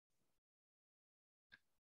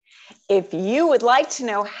If you would like to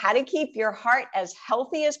know how to keep your heart as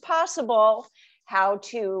healthy as possible, how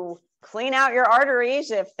to clean out your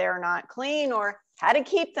arteries if they're not clean, or how to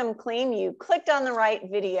keep them clean, you clicked on the right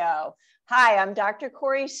video. Hi, I'm Dr.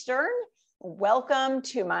 Cori Stern. Welcome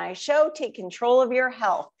to my show, Take Control of Your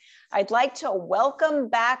Health. I'd like to welcome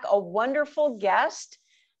back a wonderful guest,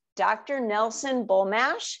 Dr. Nelson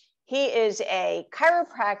Bulmash. He is a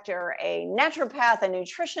chiropractor, a naturopath, a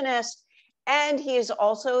nutritionist, and he is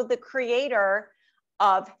also the creator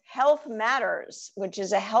of Health Matters, which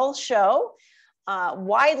is a health show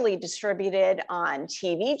widely distributed on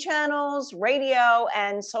TV channels, radio,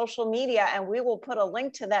 and social media. And we will put a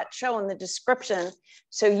link to that show in the description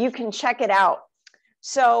so you can check it out.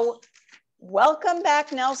 So welcome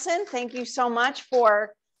back, Nelson. Thank you so much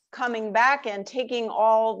for coming back and taking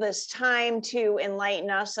all this time to enlighten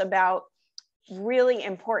us about really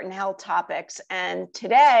important health topics. And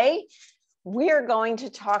today we are going to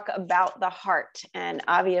talk about the heart. And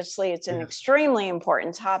obviously it's an extremely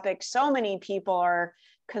important topic. So many people are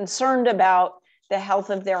concerned about the health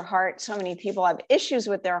of their heart. So many people have issues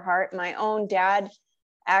with their heart. My own dad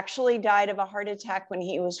actually died of a heart attack when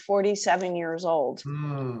he was 47 years old.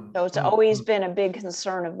 So it's always been a big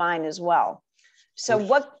concern of mine as well. So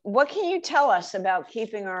what can you tell us about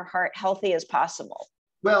keeping our heart healthy as possible?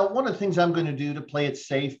 Well, one of the things I'm going to do to play it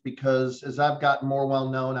safe, because as I've gotten more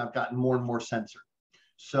well-known, I've gotten more and more censored.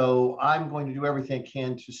 So I'm going to do everything I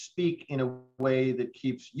can to speak in a way that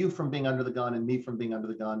keeps you from being under the gun and me from being under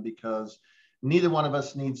the gun, because neither one of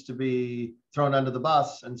us needs to be thrown under the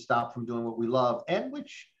bus and stopped from doing what we love, and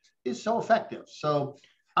which is so effective. So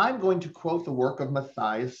I'm going to quote the work of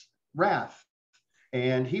Matthias Rath.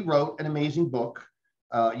 And he wrote an amazing book.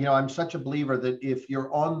 I'm such a believer that if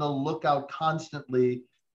you're on the lookout constantly,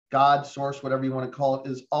 God, source, whatever you want to call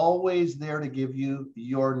it, is always there to give you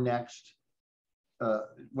your next,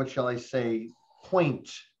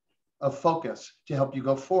 point of focus to help you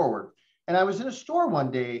go forward. And I was in a store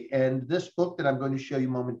one day, and this book that I'm going to show you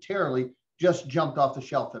momentarily just jumped off the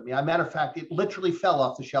shelf at me. As a matter of fact, it literally fell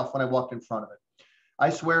off the shelf when I walked in front of it. I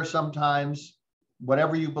swear sometimes,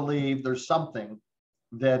 whatever you believe, there's something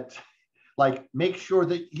that, like, make sure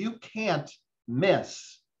that you can't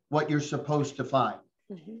miss what you're supposed to find.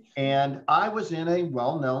 And I was in a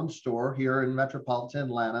well-known store here in metropolitan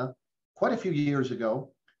Atlanta quite a few years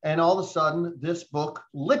ago. And all of a sudden, this book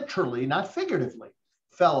literally, not figuratively,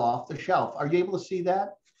 fell off the shelf. Are you able to see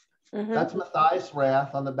that? That's Matthias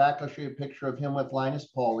Rath. On the back, I'll show you a picture of him with Linus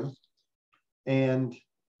Pauling. And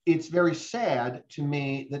it's very sad to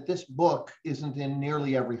me that this book isn't in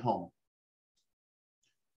nearly every home.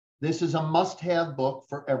 This is a must-have book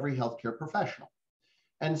for every healthcare professional.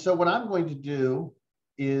 And so what I'm going to do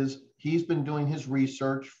is, he's been doing his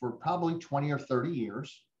research for probably 20 or 30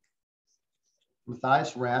 years.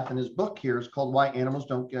 Matthias Rath, and his book here is called Why Animals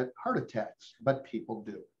Don't Get Heart Attacks, But People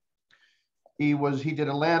Do. He did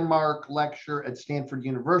a landmark lecture at Stanford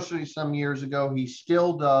University some years ago. He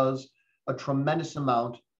still does a tremendous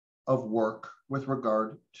amount of work with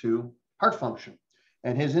regard to heart function.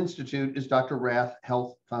 And his institute is Dr. Rath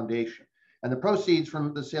Health Foundation. And the proceeds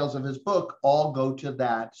from the sales of his book all go to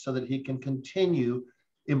that, so that he can continue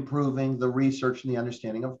improving the research and the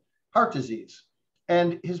understanding of heart disease.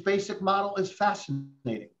 And his basic model is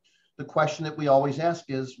fascinating. The question that we always ask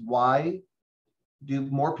is, why do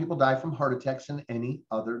more people die from heart attacks than any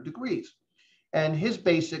other degrees? And his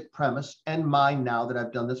basic premise, and mine now that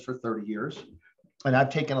I've done this for 30 years, and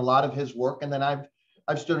I've taken a lot of his work, and then I've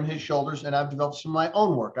stood on his shoulders, and I've developed some of my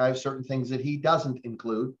own work. I have certain things that he doesn't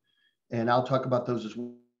include, and I'll talk about those as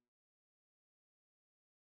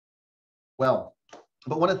well.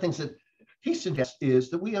 But one of the things that he suggests is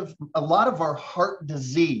that we have a lot of our heart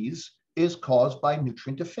disease is caused by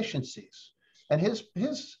nutrient deficiencies. And his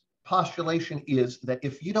postulation is that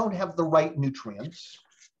if you don't have the right nutrients,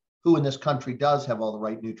 who in this country does have all the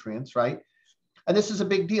right nutrients, right? And this is a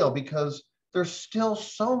big deal, because there's still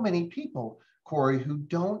so many people, Cori, who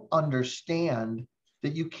don't understand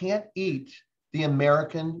that you can't eat the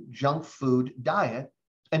American junk food diet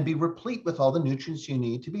and be replete with all the nutrients you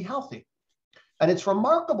need to be healthy. And it's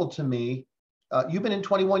remarkable to me, you've been in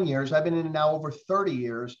 21 years, I've been in now over 30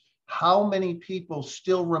 years, how many people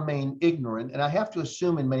still remain ignorant. And I have to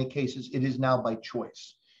assume in many cases it is now by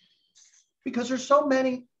choice. Because there's so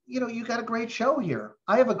many, you got a great show here.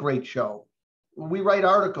 I have a great show. We write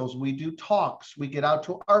articles, we do talks, we get out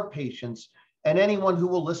to our patients and anyone who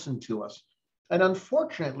will listen to us. And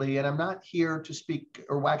unfortunately, and I'm not here to speak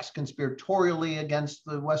or wax conspiratorially against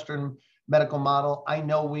the Western medical model, I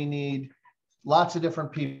know we need lots of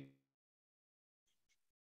different people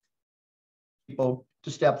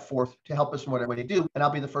to step forth to help us in whatever way they do. And I'll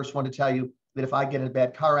be the first one to tell you that if I get in a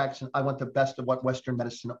bad car accident, I want the best of what Western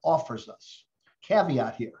medicine offers us.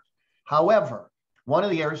 Caveat here. However, one of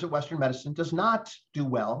the areas that Western medicine does not do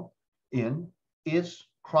well in is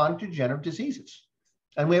chronic degenerative diseases.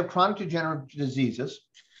 And we have chronic degenerative diseases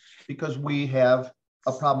because we have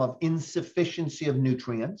a problem of insufficiency of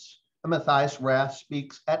nutrients. And Matthias Rath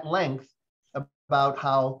speaks at length about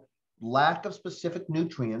how lack of specific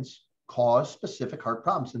nutrients cause specific heart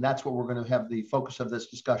problems. And that's what we're going to have the focus of this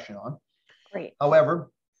discussion on. Great.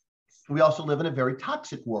 However, we also live in a very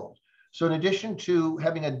toxic world. So in addition to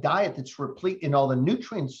having a diet that's replete in all the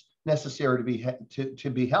nutrients necessary to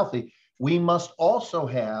be healthy, we must also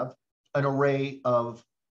have an array of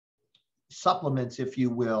supplements, if you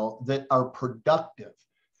will, that are productive,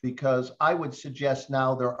 because I would suggest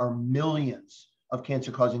now there are millions of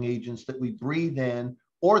cancer-causing agents that we breathe in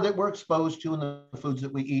or that we're exposed to in the foods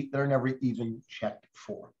that we eat that are never even checked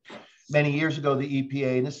for. Many years ago, the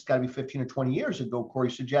EPA, and this has got to be 15 or 20 years ago,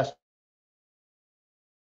 Cori suggested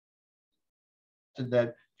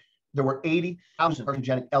that there were 80,000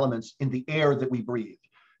 carcinogenic elements in the air that we breathe.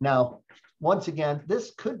 Now, once again,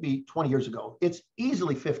 this could be 20 years ago. It's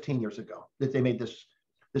easily 15 years ago that they made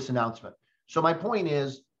this announcement. So my point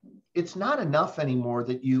is, it's not enough anymore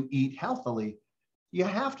that you eat healthily. You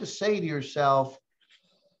have to say to yourself,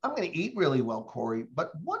 I'm going to eat really well, Cori,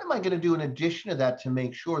 but what am I going to do in addition to that to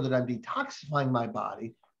make sure that I'm detoxifying my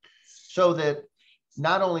body so that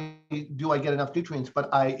not only do I get enough nutrients,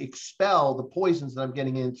 but I expel the poisons that I'm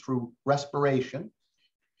getting in through respiration,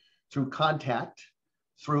 through contact,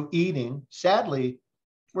 through eating. Sadly,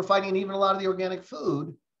 we're finding even a lot of the organic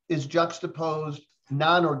food is juxtaposed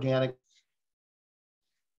non-organic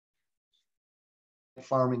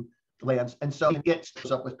farming lands. And so it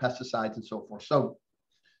goes up with pesticides and so forth. So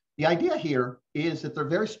the idea here is that there are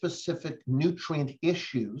very specific nutrient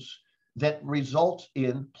issues that result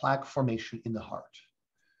in plaque formation in the heart.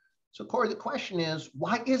 So Cori, the question is,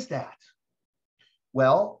 why is that?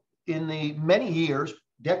 Well, in the many years,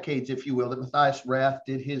 decades, if you will, that Matthias Rath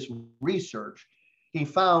did his research, he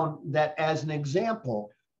found that as an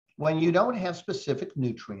example, when you don't have specific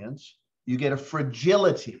nutrients, you get a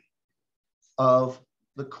fragility of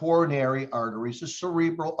the coronary arteries, the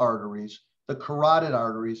cerebral arteries, the carotid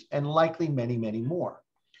arteries, and likely many, many more.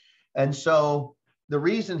 And so the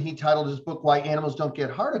reason he titled his book, Why Animals Don't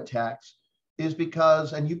Get Heart Attacks, is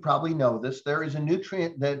because, and you probably know this, there is a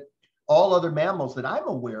nutrient that all other mammals that I'm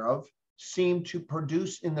aware of seem to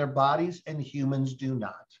produce in their bodies and humans do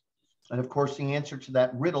not. And of course, the answer to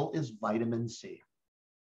that riddle is vitamin C.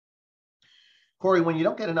 Cori, when you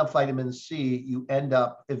don't get enough vitamin C, you end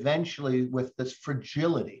up eventually with this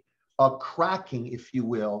fragility, a cracking, if you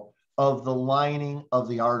will, of the lining of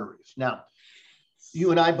the arteries. Now,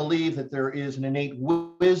 you and I believe that there is an innate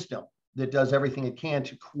wisdom that does everything it can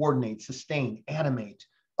to coordinate, sustain, animate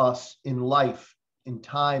us in life, in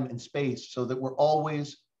time and space, so that we're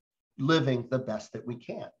always living the best that we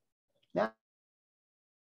can. Now,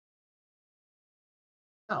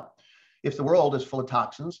 if the world is full of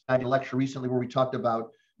toxins, I did a lecture recently where we talked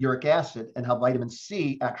about uric acid and how vitamin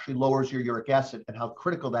C actually lowers your uric acid and how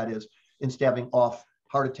critical that is in staving off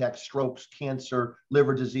heart attacks, strokes, cancer,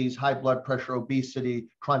 liver disease, high blood pressure, obesity,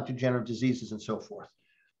 chronic degenerative diseases, and so forth.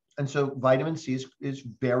 And so vitamin C is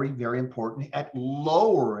very, very important at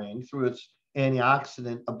lowering, through its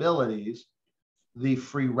antioxidant abilities, the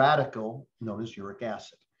free radical known as uric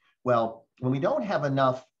acid. Well, when we don't have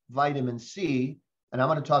enough vitamin C, and I'm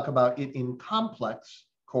going to talk about it in complex,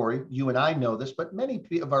 Cori, you and I know this, but many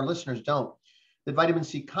of our listeners don't. The vitamin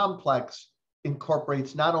C complex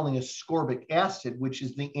incorporates not only ascorbic acid, which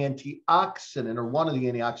is the antioxidant or one of the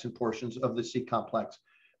antioxidant portions of the C complex,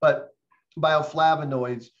 but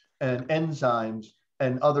bioflavonoids and enzymes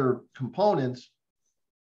and other components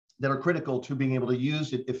that are critical to being able to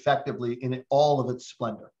use it effectively in all of its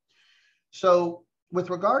splendor. So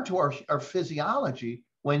with regard to our physiology,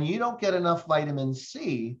 when you don't get enough vitamin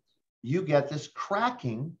C, you get this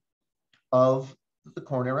cracking of the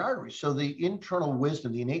coronary arteries. So the internal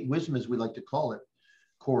wisdom, the innate wisdom, as we like to call it,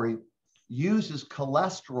 Cori, uses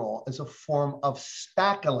cholesterol as a form of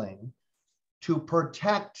spackling to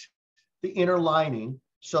protect the inner lining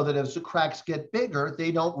so that as the cracks get bigger,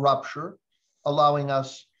 they don't rupture, allowing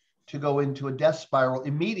us to go into a death spiral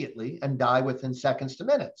immediately and die within seconds to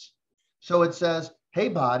minutes. So it says, hey,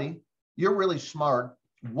 body, you're really smart.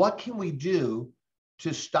 What can we do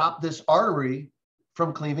to stop this artery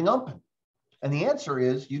from cleaving open? And the answer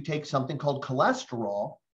is you take something called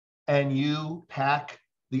cholesterol and you pack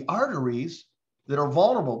the arteries that are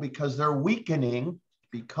vulnerable because they're weakening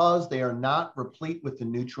because they are not replete with the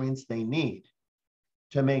nutrients they need.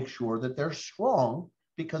 to make sure that they're strong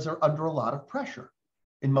because they're under a lot of pressure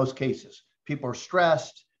in most cases. People are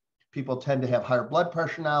stressed. People tend to have higher blood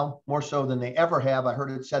pressure now, more so than they ever have. I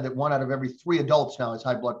heard it said that 1 out of every 3 adults now has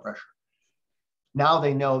high blood pressure. Now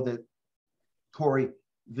they know that, Cori,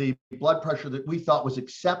 the blood pressure that we thought was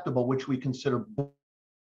acceptable, which we consider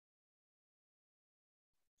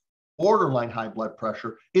borderline high blood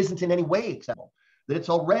pressure, isn't in any way acceptable, that it's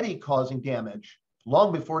already causing damage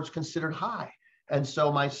long before it's considered high. And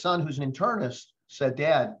so my son, who's an internist, said,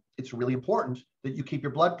 Dad, it's really important that you keep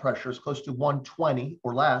your blood pressure as close to 120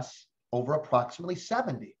 or less over approximately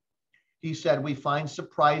 70. He said, we find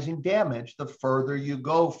surprising damage the further you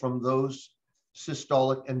go from those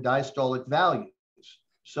systolic and diastolic values.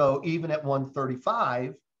 So even at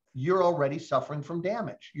 135, you're already suffering from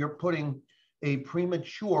damage. You're putting a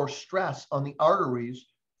premature stress on the arteries,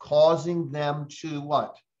 causing them to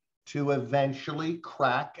what? To eventually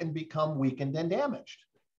crack and become weakened and damaged.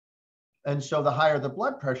 And so the higher the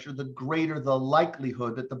blood pressure, the greater the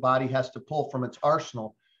likelihood that the body has to pull from its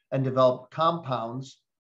arsenal and develop compounds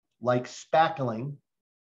like spackling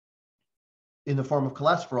in the form of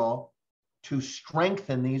cholesterol to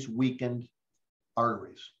strengthen these weakened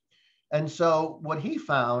arteries. And so what he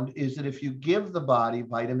found is that if you give the body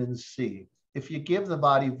vitamin C, if you give the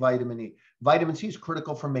body vitamin E, vitamin C is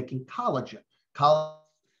critical for making collagen. Collagen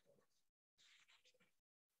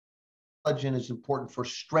is important for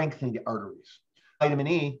strengthening the arteries. Vitamin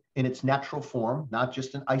E in its natural form, not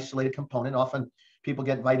just an isolated component. Often people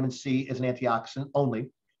get vitamin C as an antioxidant only.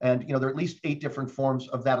 And there are at least 8 different forms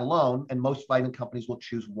of that alone, and most vitamin companies will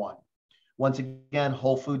choose one. Once again,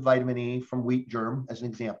 whole food vitamin E from wheat germ, as an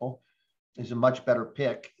example, is a much better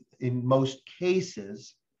pick. In most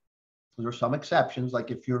cases, there are some exceptions,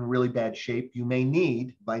 like if you're in really bad shape, you may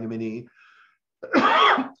need vitamin E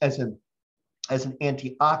as an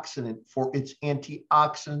antioxidant for its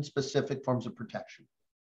antioxidant-specific forms of protection.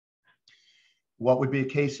 What would be a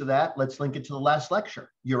case of that? Let's link it to the last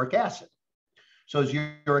lecture, uric acid. So as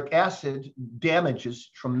uric acid damages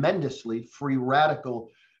tremendously, free radical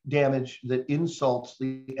damage that insults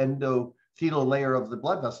the endothelial layer of the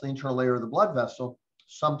blood vessel, the internal layer of the blood vessel,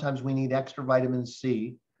 sometimes we need extra vitamin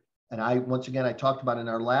C. And once again, I talked about in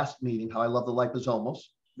our last meeting how I love the liposomals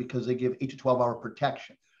because they give 8 to 12 hour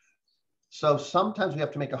protection. So sometimes we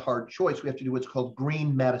have to make a hard choice. We have to do what's called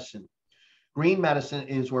green medicine. Green medicine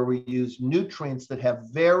is where we use nutrients that have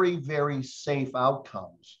very, very safe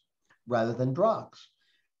outcomes rather than drugs.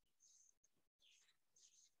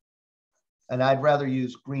 And I'd rather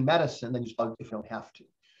use green medicine than use drugs if you don't have to.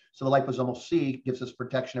 So the liposomal C gives us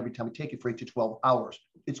protection every time we take it for 8 to 12 hours.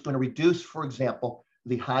 It's going to reduce, for example,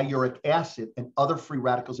 the high uric acid and other free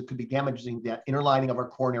radicals that could be damaging that inner lining of our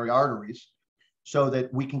coronary arteries, so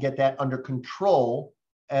that we can get that under control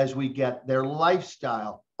as we get their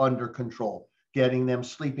lifestyle under control, getting them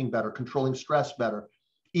sleeping better, controlling stress better,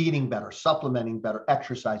 eating better, supplementing better,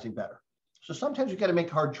 exercising better. So sometimes we got to make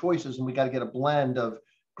hard choices, and we got to get a blend of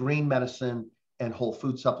green medicine and whole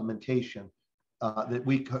food supplementation that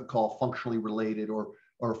we could call functionally related or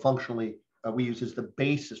functionally we use as the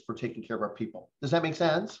basis for taking care of our people. Does that make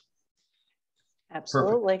sense?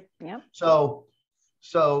 Absolutely. Perfect. Yeah.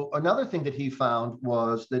 So another thing that he found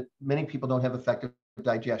was that many people don't have effective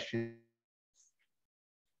digestion,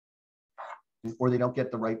 or they don't get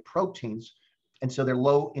the right proteins. And so they're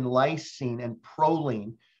low in lysine and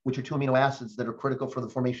proline, which are 2 amino acids that are critical for the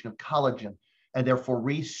formation of collagen, and therefore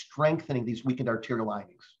re-strengthening these weakened arterial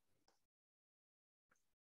linings.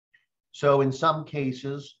 So in some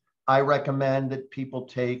cases, I recommend that people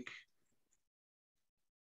take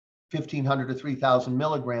 1,500 to 3,000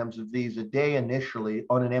 milligrams of these a day initially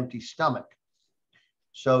on an empty stomach,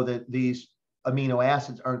 so that these amino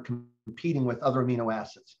acids aren't competing with other amino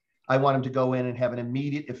acids. I want them to go in and have an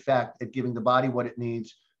immediate effect at giving the body what it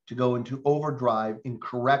needs to go into overdrive in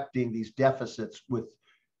correcting these deficits with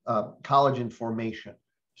collagen formation,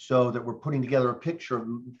 so that we're putting together a picture of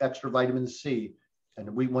extra vitamin C. And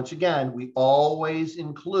once again, we always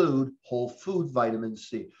include whole food vitamin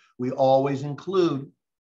C. We always include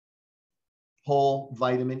whole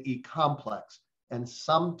vitamin E complex. And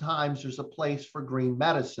sometimes there's a place for green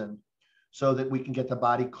medicine so that we can get the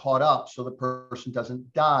body caught up so the person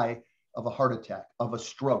doesn't die of a heart attack, of a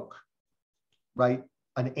stroke, right?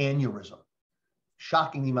 An aneurysm.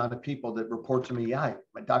 Shocking the amount of people that report to me, yeah,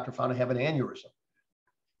 my doctor found I have an aneurysm.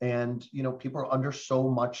 And, people are under so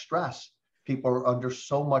much stress. People are under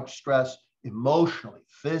so much stress emotionally,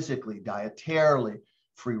 physically, dietarily,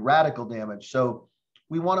 free radical damage. So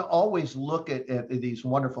we want to always look at these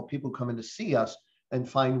wonderful people who come in to see us and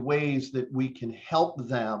find ways that we can help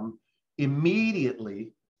them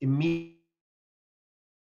immediately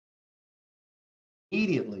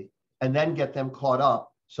immediately and then get them caught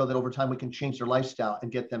up so that over time we can change their lifestyle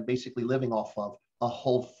and get them basically living off of a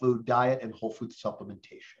whole food diet and whole food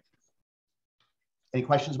supplementation. Any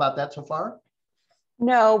questions about that so far?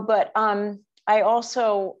 No, but I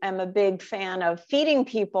also am a big fan of feeding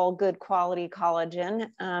people good quality collagen.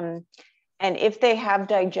 And if they have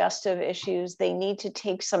digestive issues, they need to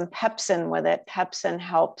take some pepsin with it. Pepsin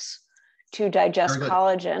helps to digest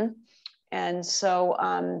collagen. And so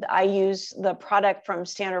I use the product from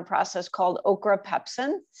Standard Process called okra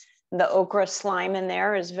pepsin. The okra slime in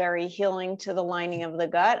there is very healing to the lining of the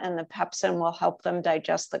gut, and the pepsin will help them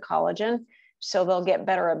digest the collagen, so they'll get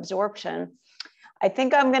better absorption. I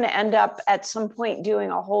think I'm going to end up at some point doing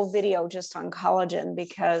a whole video just on collagen,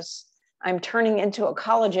 because I'm turning into a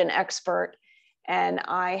collagen expert, and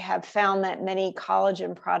I have found that many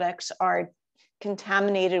collagen products are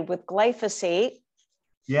contaminated with glyphosate,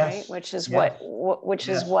 yes, right? Which is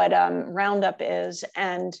yes. what Roundup is,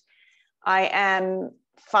 and I am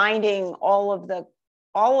finding all of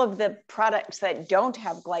the products that don't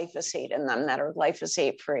have glyphosate in them that are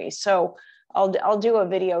glyphosate free. So I'll do a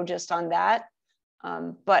video just on that.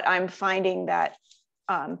 But I'm finding that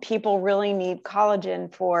people really need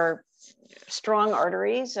collagen for strong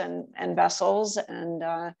arteries and vessels, and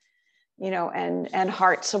and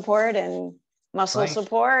heart support and muscle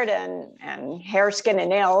support and hair, skin,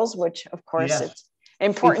 and nails, which of course it's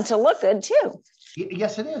important to look good too.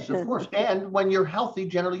 Yes, it is, of course. And when you're healthy,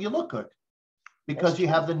 generally you look good because you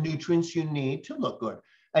have the nutrients you need to look good.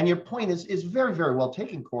 And your point is very, very well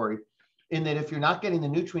taken, Cori, in that if you're not getting the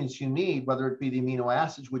nutrients you need, whether it be the amino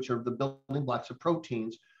acids, which are the building blocks of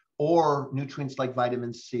proteins, or nutrients like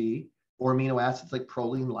vitamin C, or amino acids like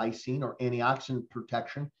proline, lysine, or antioxidant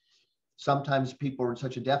protection, sometimes people are in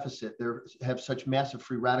such a deficit, they have such massive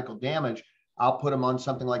free radical damage. I'll put them on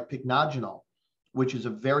something like pycnogenol, which is a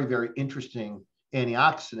very, very interesting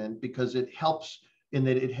antioxidant because it helps in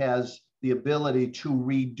that it has the ability to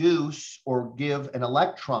reduce or give an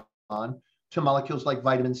electron to molecules like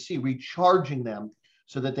vitamin C, recharging them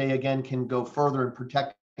so that they again can go further in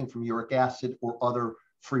protecting from uric acid or other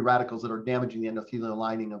free radicals that are damaging the endothelial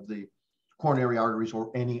lining of the coronary arteries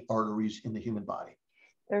or any arteries in the human body.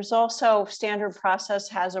 There's also, Standard Process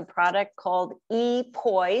has a product called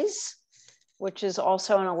ePoise, which is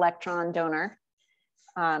also an electron donor.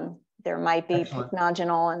 There might be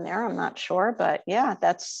pycnogenol in there, I'm not sure, but yeah,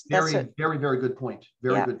 that's very, very good point.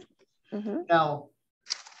 Very good. Mm-hmm. Now,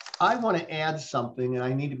 I want to add something, and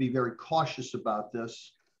I need to be very cautious about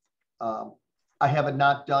this. I have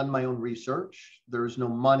not done my own research. There is no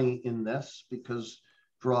money in this because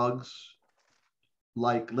drugs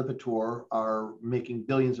like Lipitor are making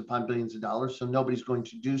billions upon billions of dollars. So nobody's going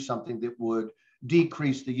to do something that would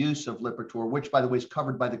decrease the use of Lipitor, which, by the way, is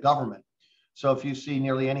covered by the government. So if you see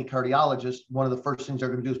nearly any cardiologist, one of the first things they're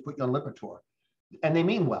going to do is put you on Lipitor. And they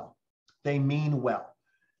mean well. They mean well.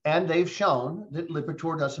 And they've shown that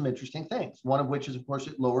Lipitor does some interesting things. One of which is, of course,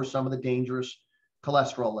 it lowers some of the dangerous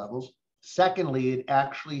cholesterol levels. Secondly, it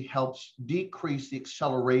actually helps decrease the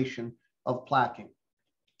acceleration of plaquing.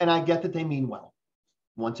 And I get that they mean well.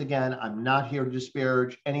 Once again, I'm not here to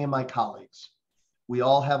disparage any of my colleagues. We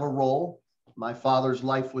all have a role. My father's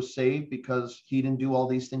life was saved because he didn't do all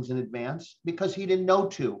these things in advance, because he didn't know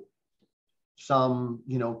to some,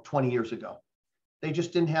 20 years ago. They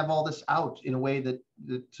just didn't have all this out in a way that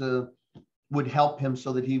would help him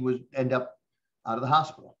so that he would end up out of the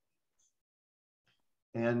hospital.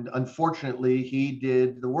 And unfortunately, he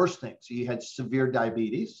did the worst things. He had severe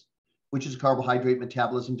diabetes, which is a carbohydrate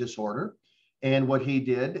metabolism disorder. And what he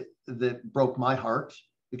did that broke my heart,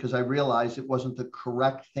 because I realized it wasn't the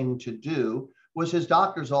correct thing to do, was his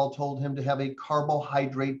doctors all told him to have a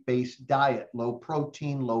carbohydrate-based diet, low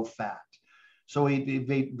protein, low fat. So he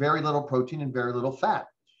ate very little protein and very little fat.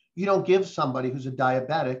 You don't give somebody who's a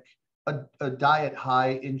diabetic a diet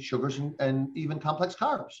high in sugars and even complex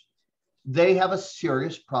carbs. They have a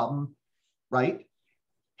serious problem, right?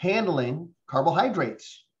 Handling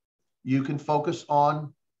carbohydrates. You can focus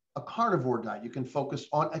on a carnivore diet. You can focus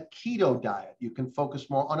on a keto diet. You can focus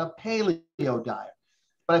more on a paleo diet.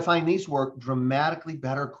 But I find these work dramatically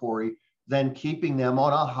better, Cori, than keeping them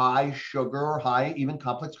on a high sugar or high even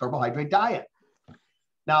complex carbohydrate diet.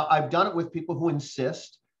 Now, I've done it with people who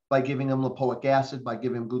insist by giving them lipoic acid, by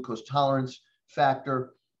giving them glucose tolerance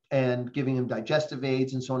factor, and giving them digestive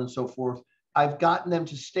aids and so on and so forth. I've gotten them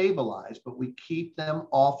to stabilize, but we keep them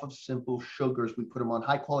off of simple sugars. We put them on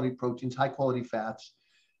high quality proteins, high quality fats,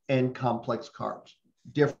 and complex carbs.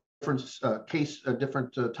 Different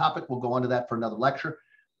topic. We'll go on to that for another lecture.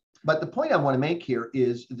 But the point I want to make here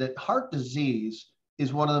is that heart disease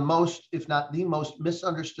is one of the most, if not the most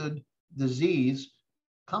misunderstood disease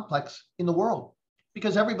complex in the world,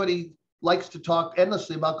 because everybody likes to talk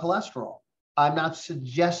endlessly about cholesterol. I'm not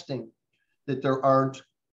suggesting that there aren't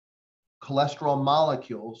cholesterol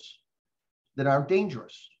molecules that aren't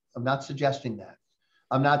dangerous. I'm not suggesting that.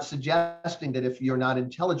 I'm not suggesting that if you're not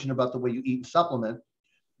intelligent about the way you eat and supplement,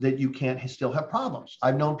 that you can't still have problems.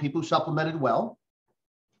 I've known people who supplemented well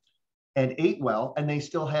and ate well, and they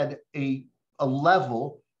still had a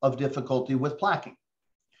level of difficulty with plaquing.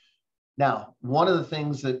 Now, one of the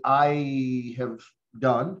things that I have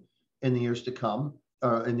done in the years to come,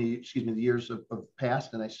 the years of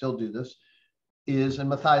past, and I still do this, is, and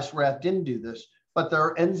Matthias Rath didn't do this, but there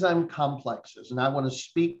are enzyme complexes. And I want to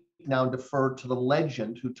speak now and defer to the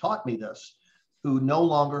legend who taught me this, who no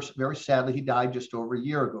longer, very sadly, he died just over a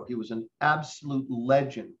year ago. He was an absolute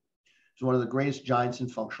legend. He's one of the greatest giants in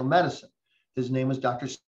functional medicine. His name was Dr.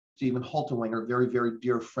 Stephen Halterwanger, a very, very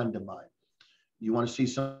dear friend of mine. You want to see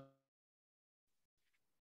some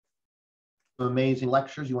amazing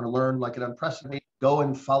lectures, you want to learn like an unprecedented, go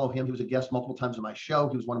and follow him. He was a guest multiple times on my show.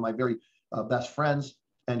 He was one of my very best friends,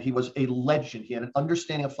 and he was a legend. He had an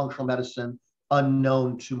understanding of functional medicine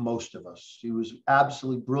unknown to most of us. He was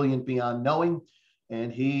absolutely brilliant beyond knowing,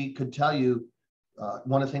 and he could tell you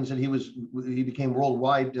one of the things that he became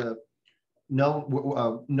worldwide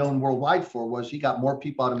known worldwide for was he got more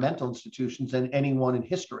people out of mental institutions than anyone in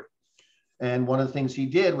history. And one of the things he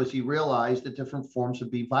did was he realized that different forms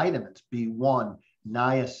of B vitamins, B1,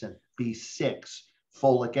 niacin, B6,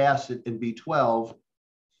 folic acid, and B12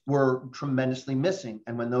 were tremendously missing.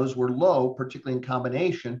 And when those were low, particularly in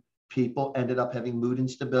combination, people ended up having mood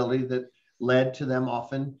instability that led to them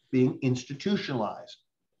often being institutionalized.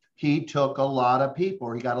 He took a lot of people,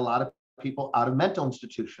 or he got a lot of people out of mental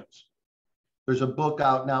institutions. There's a book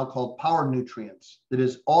out now called Power Nutrients that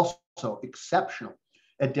is also exceptional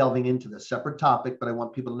at delving into this separate topic, but I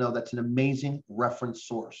want people to know that's an amazing reference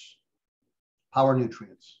source. Power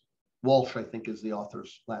Nutrients. Walsh, I think, is the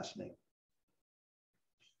author's last name.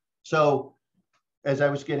 So as I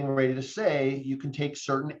was getting ready to say, you can take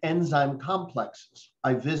certain enzyme complexes.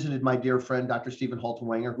 I visited my dear friend, Dr. Stephen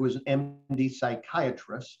Halterwanger, who is an MD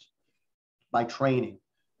psychiatrist by training.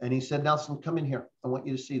 And he said, Nelson, come in here. I want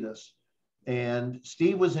you to see this. And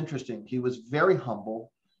Steve was interesting. He was very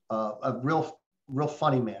humble, a real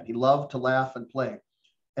funny man. He loved to laugh and play.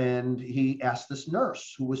 And he asked this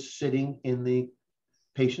nurse who was sitting in the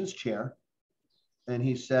patient's chair, and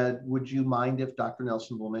he said, would you mind if Dr.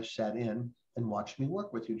 Nelson Bulmash sat in and watched me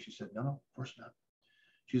work with you? And she said, no, of course not.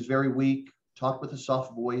 She was very weak, talked with a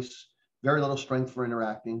soft voice, very little strength for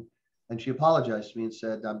interacting. And she apologized to me and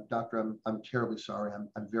said, doctor, I'm terribly sorry.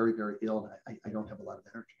 I'm very, very ill, and I don't have a lot of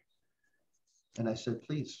energy. And I said,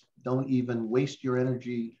 please don't even waste your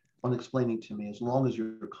energy on explaining to me. As long as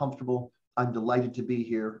you're comfortable, I'm delighted to be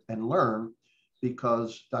here and learn,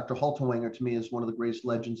 because Dr. Halterwanger to me is one of the greatest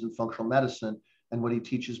legends in functional medicine. And what he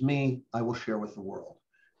teaches me, I will share with the world.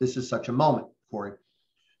 This is such a moment, Cori.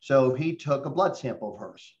 So he took a blood sample of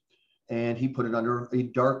hers and he put it under a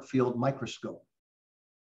dark field microscope.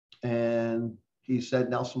 And he said,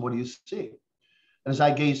 Nelson, what do you see? And as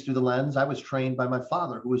I gazed through the lens, I was trained by my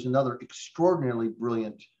father, who was another extraordinarily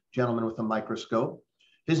brilliant gentleman with a microscope.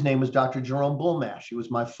 His name was Dr. Jerome Bulmash. He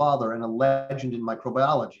was my father and a legend in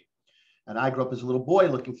microbiology. And I grew up as a little boy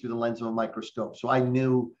looking through the lens of a microscope. So I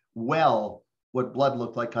knew well what blood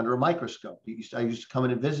looked like under a microscope. I used to come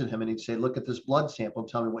in and visit him, and he'd say, look at this blood sample and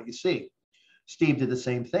tell me what you see. Steve did the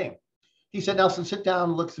same thing. He said, Nelson, sit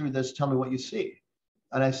down, look through this, tell me what you see.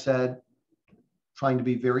 And I said, trying to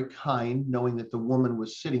be very kind, knowing that the woman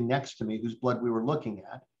was sitting next to me whose blood we were looking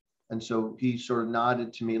at. And so he sort of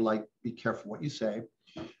nodded to me like, be careful what you say.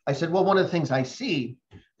 I said, well, one of the things I see,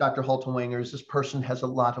 Dr. Halterwanger, is this person has a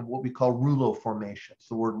lot of what we call rouleau formations.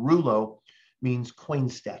 The word rouleau means coin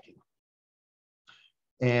stacking.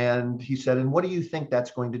 And he said, and what do you think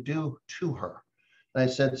that's going to do to her? And I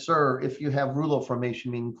said, sir, if you have rouleau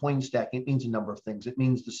formation, meaning coin stacking, it means a number of things. It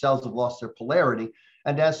means the cells have lost their polarity,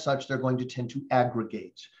 and as such, they're going to tend to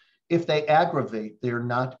aggregate. If they aggravate, they're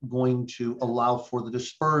not going to allow for the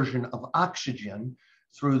dispersion of oxygen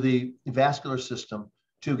through the vascular system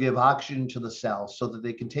to give oxygen to the cells so that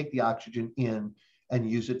they can take the oxygen in and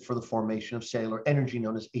use it for the formation of cellular energy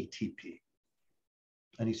known as ATP.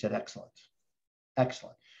 And he said, excellent.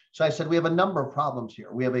 Excellent. So I said, we have a number of problems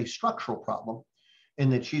here. We have a structural problem in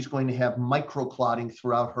that she's going to have microclotting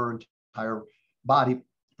throughout her entire body,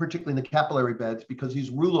 particularly in the capillary beds, because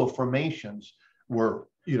these rouleau formations were,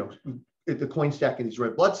 the coin stacking these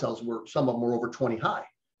red blood cells were, some of them were over 20 high.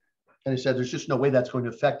 And he said, there's just no way that's going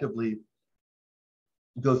to effectively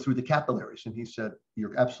go through the capillaries. And he said,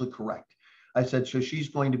 you're absolutely correct. I said, so she's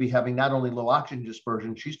going to be having not only low oxygen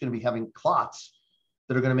dispersion, she's going to be having clots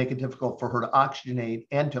that are going to make it difficult for her to oxygenate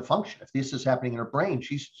and to function. If this is happening in her brain,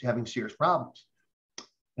 she's having serious problems.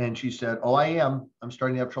 And she said, oh, I am. I'm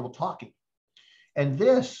starting to have trouble talking. And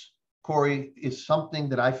this, Cori, is something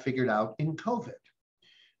that I figured out in COVID.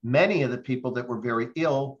 Many of the people that were very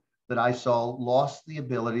ill that I saw lost the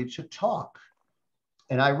ability to talk.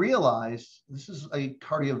 And I realized this is a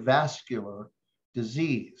cardiovascular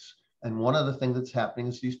disease. And one of the things that's happening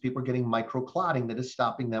is these people are getting microclotting that is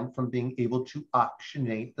stopping them from being able to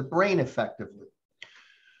oxygenate the brain effectively.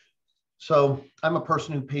 So I'm a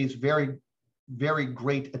person who pays very, very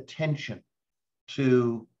great attention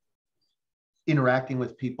to interacting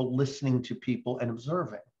with people, listening to people, and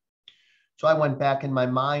observing. So I went back in my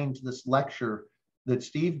mind to this lecture that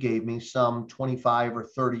Steve gave me some 25 or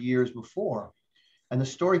 30 years before. And the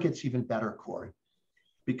story gets even better, Cori,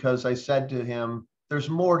 because I said to him, there's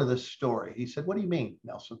more to this story. He said, what do you mean,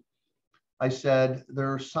 Nelson? I said,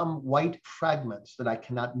 there are some white fragments that I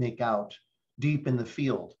cannot make out deep in the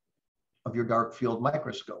field of your dark field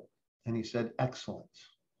microscope. And he said, excellent.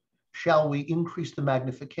 Shall we increase the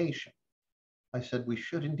magnification? I said, we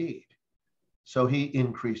should indeed. So he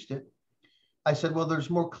increased it. I said, well, there's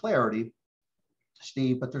more clarity,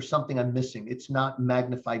 Steve, but there's something I'm missing. It's not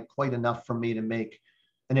magnified quite enough for me to make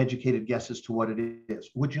an educated guess as to what it is.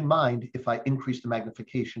 Would you mind if I increase the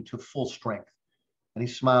magnification to full strength? And he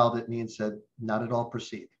smiled at me and said, not at all,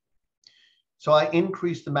 proceed. So I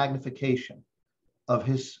increased the magnification of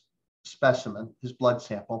his specimen, his blood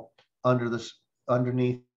sample,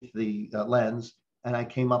 underneath the lens. And I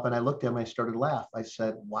came up and I looked at him and I started to laugh. I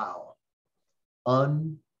said, wow,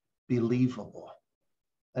 unbelievable.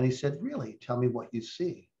 And he said, really? Tell me what you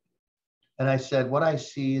see. And I said, what I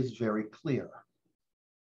see is very clear.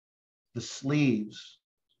 The sleeves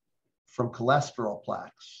from cholesterol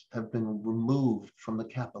plaques have been removed from the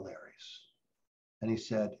capillaries. And he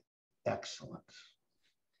said, excellent.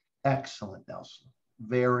 Excellent, Nelson.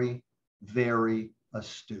 Very, very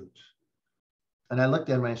astute. And I looked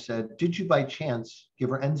at him and I said, did you by chance give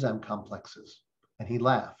her enzyme complexes? And he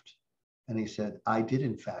laughed. And he said, I did,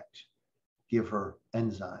 in fact, give her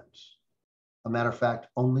enzymes. A matter of fact,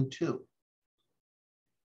 only 2.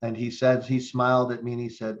 And he said, he smiled at me and he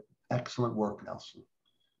said, excellent work, Nelson.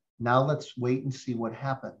 Now let's wait and see what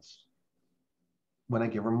happens when I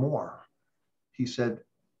give her more. He said,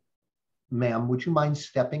 ma'am, would you mind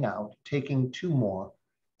stepping out, taking 2 more,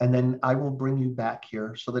 and then I will bring you back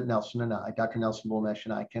here so that Nelson and I, Dr. Nelson Bulmash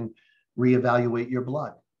and I, can reevaluate your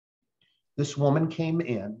blood. This woman came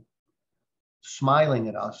in, smiling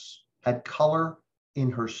at us, had color in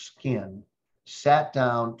her skin, sat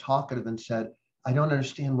down, talkative, and said, I don't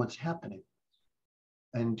understand what's happening.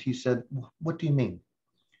 And he said, what do you mean?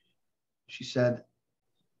 She said,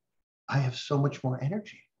 I have so much more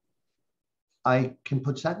energy. I can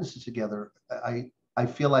put sentences together. I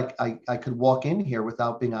feel like I could walk in here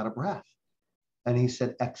without being out of breath. And he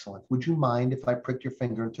said, excellent. Would you mind if I pricked your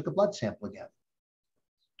finger and took a blood sample again?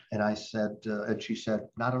 And I said, and she said,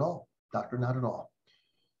 not at all, doctor, not at all.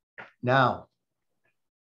 Now,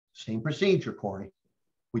 same procedure, Cori.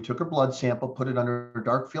 We took her blood sample, put it under a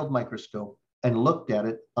dark field microscope, and looked at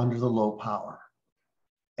it under the low power.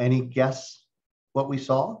 Any guess what we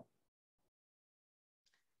saw?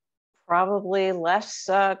 Probably less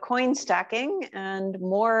coin stacking and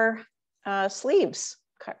more sleeves,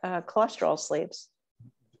 cholesterol sleeves.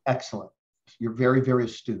 Excellent. You're very, very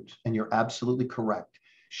astute, and you're absolutely correct.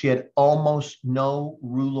 She had almost no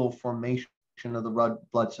rouleau formation of the red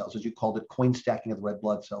blood cells, as you called it, coin stacking of the red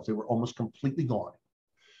blood cells. They were almost completely gone,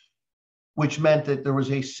 which meant that there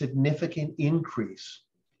was a significant increase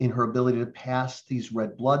in her ability to pass these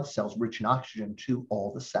red blood cells rich in oxygen to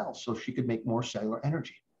all the cells, so she could make more cellular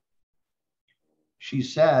energy. She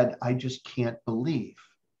said, I just can't believe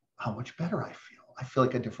how much better I feel. I feel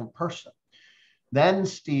like a different person. Then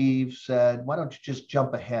Steve said, why don't you just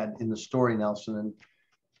jump ahead in the story, Nelson, and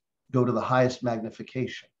go to the highest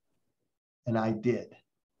magnification? And I did.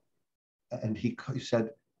 And he said,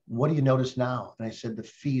 what do you notice now? And I said, the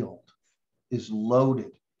field is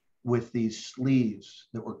loaded with these sleeves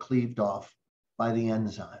that were cleaved off by the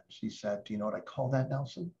enzymes. He said, do you know what I call that,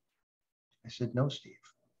 Nelson? I said, no, Steve,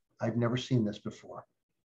 I've never seen this before.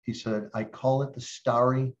 He said, I call it the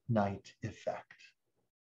starry night effect.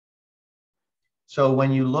 So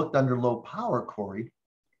when you looked under low power, Cori,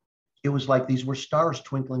 it was like these were stars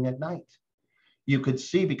twinkling at night. You could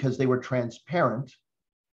see, because they were transparent,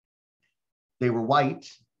 they were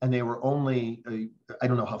white, and they were only, I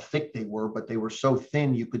don't know how thick they were, but they were so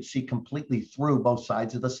thin you could see completely through both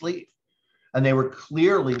sides of the sleeve. And they were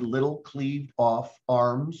clearly little cleaved off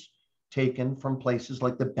arms taken from places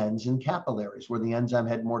like the bends and capillaries, where the enzyme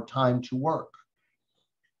had more time to work,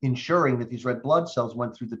 ensuring that these red blood cells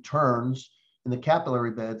went through the turns in the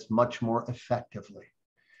capillary beds much more effectively.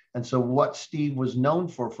 And so what Steve was known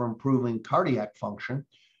for improving cardiac function,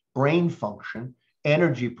 brain function,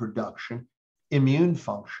 energy production, immune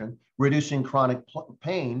function, reducing chronic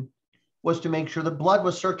pain, was to make sure the blood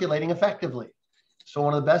was circulating effectively. So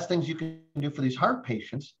one of the best things you can do for these heart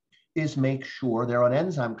patients is make sure they're on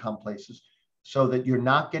enzyme complexes so that you're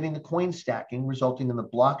not getting the coin stacking, resulting in the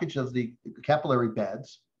blockage of the capillary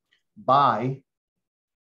beds by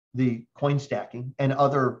the coin stacking and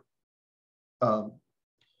other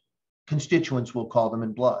constituents, we'll call them,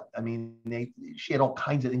 in blood. I mean, she had all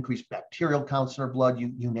kinds of increased bacterial counts in her blood,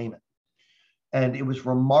 you name it. And it was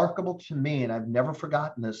remarkable to me, and I've never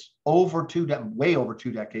forgotten this, way over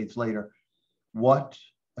 2 decades later, what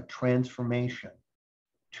a transformation.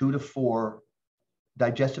 2 to 4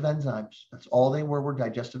 digestive enzymes. That's all they were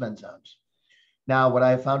digestive enzymes. Now, what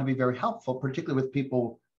I have found to be very helpful, particularly with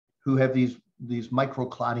people who have these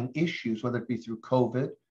microclotting issues, whether it be through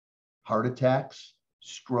COVID, heart attacks,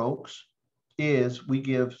 strokes, is we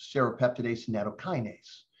give serrapeptidase and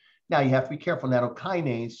nattokinase. Now, you have to be careful.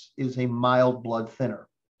 Nattokinase is a mild blood thinner.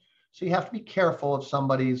 So you have to be careful if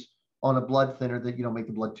somebody's on a blood thinner that you don't make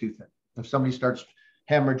the blood too thin. If somebody starts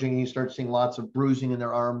hemorrhaging and you start seeing lots of bruising in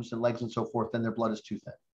their arms and legs and so forth, then their blood is too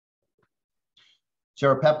thin.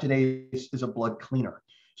 Serrapeptidase is a blood cleaner.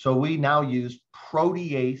 So we now use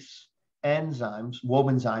protease enzymes.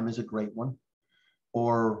 Wobenzyme is a great one,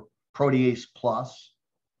 or protease plus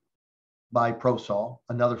by Prosol,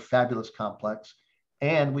 another fabulous complex.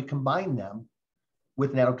 And we combine them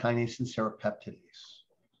with nattokinase and serrapeptidase.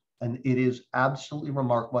 And it is absolutely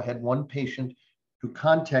remarkable. I had one patient who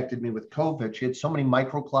contacted me with COVID. She had so many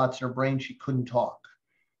microclots in her brain, she couldn't talk.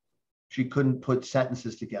 She couldn't put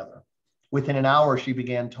sentences together. Within an hour, she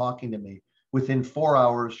began talking to me. Within 4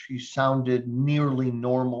 hours, she sounded nearly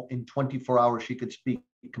normal. In 24 hours, she could speak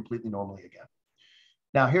completely normally again.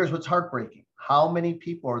 Now, here's what's heartbreaking. How many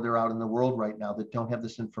people are there out in the world right now that don't have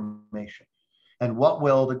this information? And what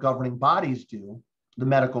will the governing bodies do, the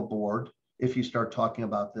medical board, if you start talking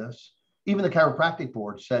about this? Even the chiropractic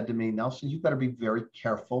board said to me, Nelson, you better be very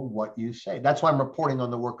careful what you say. That's why I'm reporting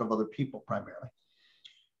on the work of other people primarily.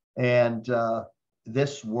 And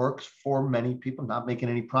this works for many people. I'm not making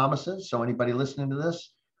any promises. So anybody listening to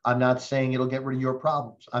this, I'm not saying it'll get rid of your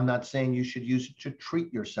problems. I'm not saying you should use it to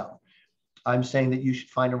treat yourself. I'm saying that you should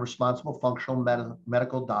find a responsible functional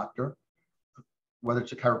medical doctor, whether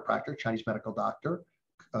it's a chiropractor, Chinese medical doctor,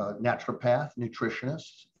 naturopath,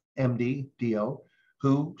 nutritionist, MD, DO,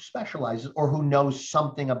 who specializes or who knows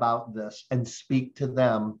something about this, and speak to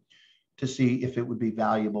them to see if it would be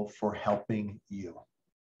valuable for helping you.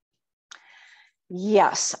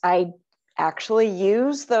 Yes, I actually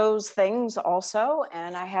use those things also.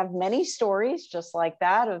 And I have many stories just like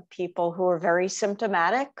that of people who are very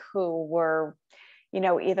symptomatic, who were,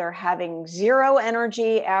 either having zero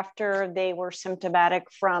energy after they were symptomatic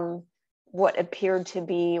from what appeared to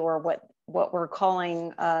be, or what we're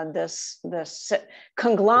calling this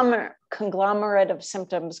conglomerate of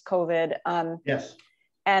symptoms, COVID. Yes.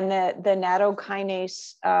 And the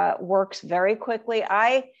nattokinase works very quickly.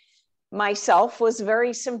 I myself was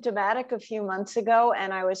very symptomatic a few months ago,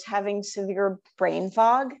 and I was having severe brain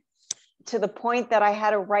fog to the point that I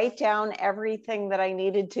had to write down everything that I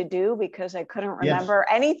needed to do because I couldn't remember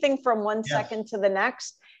anything from one second to the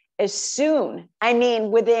next. Within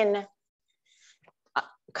a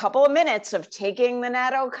couple of minutes of taking the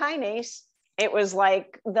nattokinase, it was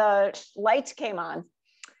like the lights came on.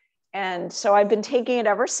 And so I've been taking it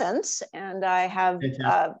ever since, and I have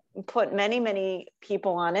put many, many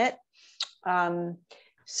people on it. I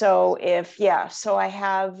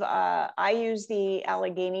use the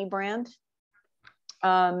Allegheny brand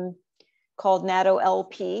called Natto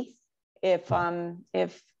LP.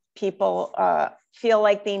 If people feel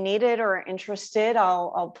like they need it or are interested,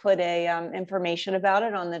 I'll put information about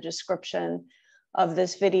it on the description of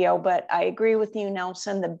this video. But I agree with you,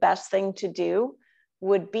 Nelson. The best thing to do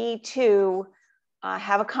would be to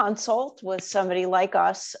have a consult with somebody like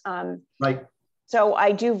us. Right. So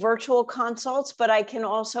I do virtual consults, but I can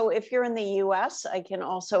also, if you're in the US, I can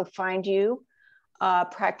also find you a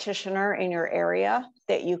practitioner in your area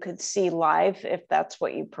that you could see live if that's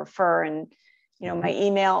what you prefer. And, my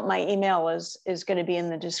email is going to be in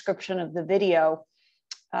the description of the video.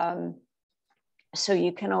 So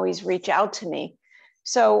you can always reach out to me.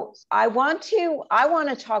 So I want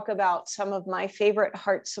to talk about some of my favorite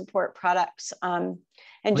heart support products. And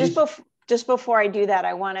just before I do that,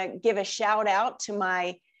 I want to give a shout out to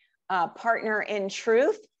my partner in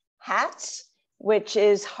truth, HATS, which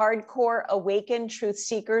is Hardcore Awakened Truth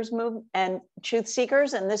Seekers and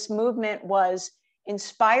this movement was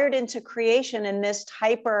inspired into creation in this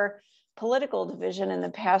hyper political division in the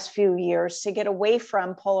past few years to get away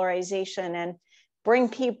from polarization and bring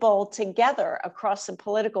people together across the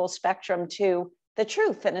political spectrum to the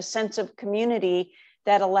truth and a sense of community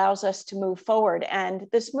that allows us to move forward. And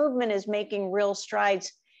this movement is making real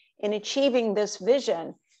strides in achieving this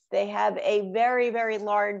vision. They have a very, very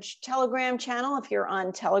large Telegram channel. If you're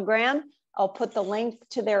on Telegram, I'll put the link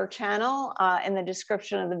to their channel in the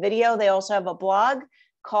description of the video. They also have a blog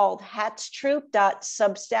called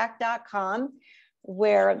hatstroop.substack.com,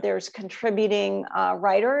 where there's contributing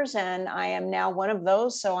writers, and I am now one of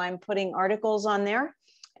those, so I'm putting articles on there.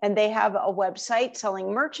 And they have a website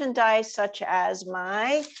selling merchandise such as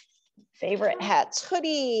my favorite hats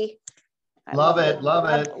hoodie. Love it.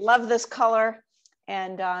 Love this color.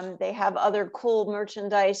 And they have other cool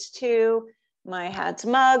merchandise too. My hats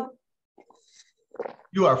mug.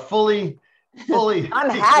 You are fully. I'm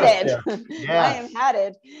hatted. Yes. I am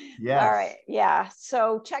hatted. Yes. All right. Yeah.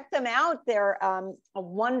 So check them out. They're a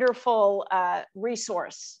wonderful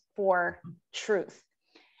resource for truth.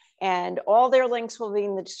 And all their links will be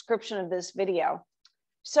in the description of this video.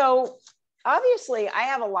 So obviously, I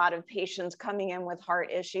have a lot of patients coming in with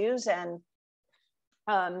heart issues. And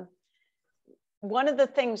one of the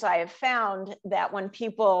things I have found that when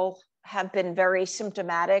people have been very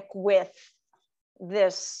symptomatic with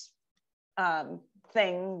this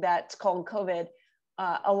thing that's called COVID,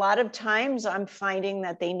 a lot of times I'm finding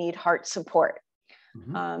that they need heart support.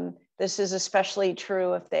 Mm-hmm. This is especially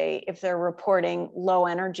true if they're reporting low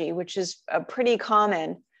energy, which is pretty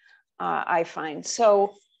common, I find.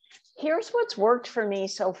 So here's what's worked for me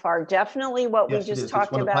so far. Definitely what we just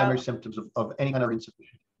talked about. It's one of the primary symptoms of any kind of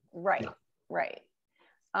insufficiency. Right, yeah. Right.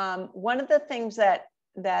 One of the things that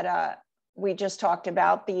we just talked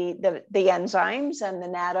about, the enzymes and the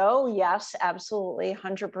natto, yes, absolutely,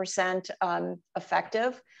 100%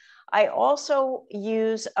 effective. I also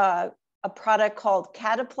use a product called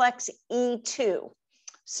Cataplex E2.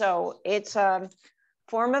 So it's a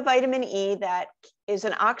form of vitamin E that is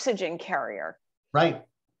an oxygen carrier. Right.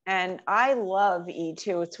 And I love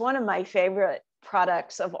E2. It's one of my favorite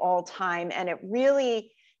products of all time. And it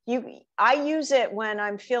really, I use it when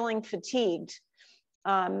I'm feeling fatigued.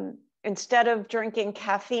 Instead of drinking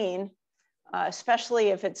caffeine, especially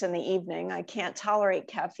if it's in the evening, I can't tolerate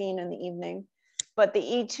caffeine in the evening, but the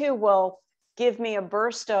E2 will give me a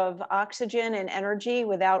burst of oxygen and energy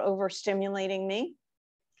without overstimulating me.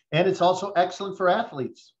 And it's also excellent for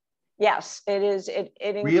athletes. Yes, it is. It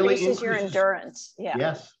increases your endurance. Yeah.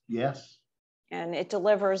 Yes, yes. And it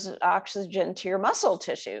delivers oxygen to your muscle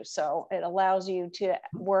tissue. So it allows you to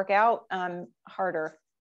work out harder.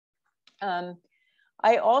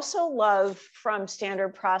 I also love from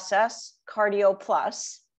Standard Process, Cardio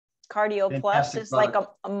Plus. Cardio Plus is like a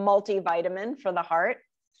multivitamin for the heart.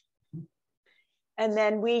 And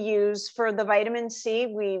then we use for the vitamin C,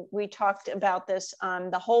 we talked about this,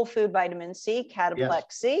 the whole food vitamin C,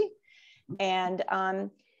 Cataplex C. And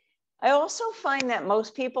I also find that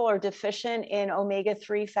most people are deficient in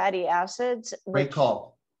omega-3 fatty acids, which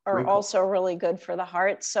are also really good for the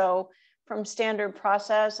heart. So from Standard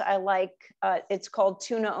Process, I like, it's called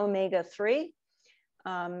Tuna Omega-3.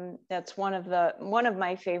 That's one of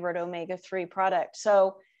my favorite omega-3 products.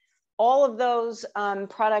 So all of those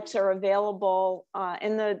products are available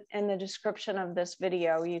in the description of this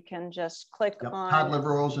video. You can just click on. Cod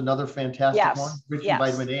Liver Oil is another fantastic one. Rich in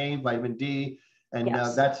vitamin A, vitamin D. And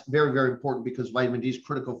that's very, very important because vitamin D is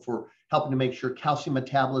critical for helping to make sure calcium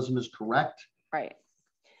metabolism is correct. Right.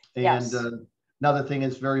 And another thing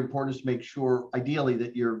that's very important is to make sure, ideally,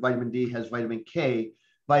 that your vitamin D has vitamin K.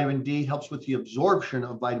 Vitamin D helps with the absorption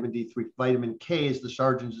of vitamin D3. Vitamin K is the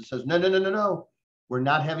sergeant that says, no. We're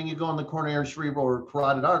not having you go in the coronary, cerebral, or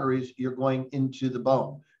carotid arteries. You're going into the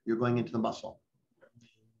bone. You're going into the muscle.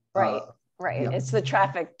 Right, right. Yeah. It's the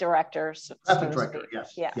traffic director. Traffic director,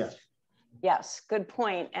 yes. Yeah. Yes, good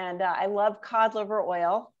point. And I love cod liver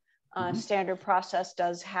oil. Standard Process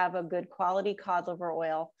does have a good quality cod liver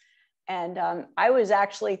oil. And I was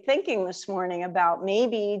actually thinking this morning about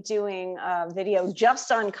maybe doing a video just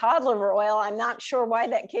on cod liver oil. I'm not sure why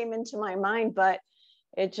that came into my mind, but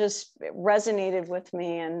it just resonated with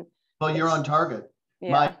me. And well, you're on target.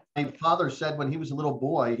 Yeah. My father said when he was a little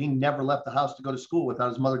boy, he never left the house to go to school without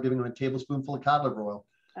his mother giving him a tablespoonful of cod liver oil.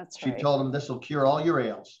 That's right. She told him this will cure all your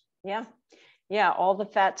ails. Yeah. Yeah. All the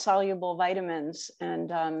fat soluble vitamins.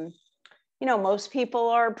 And, most people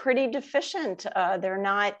are pretty deficient. They're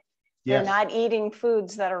not They're Yes. not eating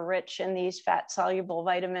foods that are rich in these fat soluble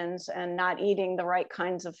vitamins and not eating the right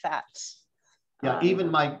kinds of fats. Yeah, even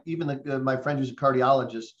my friend who's a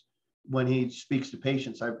cardiologist, when he speaks to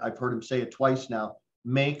patients, I've heard him say it twice now.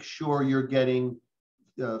 Make sure you're getting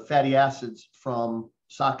fatty acids from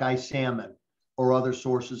sockeye salmon or other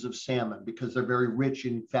sources of salmon, because they're very rich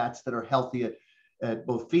in fats that are healthy at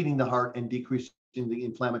both feeding the heart and decreasing the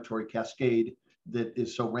inflammatory cascade that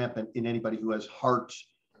is so rampant in anybody who has heart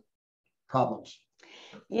problems.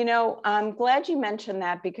 You know, I'm glad you mentioned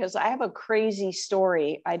that, because I have a crazy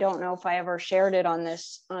story. I don't know if I ever shared it on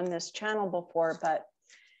this channel before, but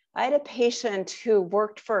I had a patient who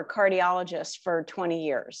worked for a cardiologist for 20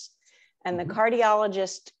 years. And the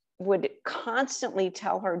cardiologist would constantly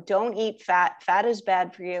tell her, don't eat fat. Fat is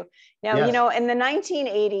bad for you. Now, Yes. you know, in the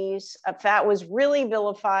 1980s, fat was really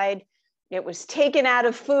vilified. It was taken out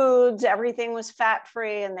of foods. Everything was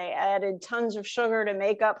fat-free, and they added tons of sugar to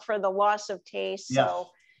make up for the loss of taste. Yes. So,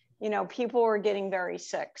 you know, people were getting very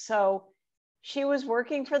sick. So she was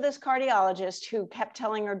working for this cardiologist who kept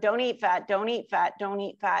telling her, don't eat fat, don't eat fat, don't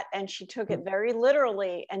eat fat. And she took it very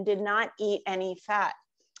literally and did not eat any fat.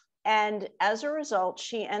 And as a result,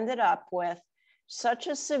 she ended up with such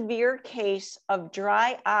a severe case of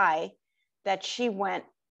dry eye that she went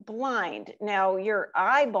blind. Now, your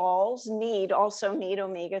eyeballs also need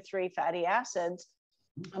omega-3 fatty acids,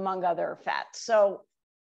 among other fats. So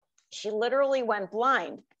she literally went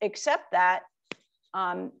blind, except that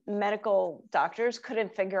medical doctors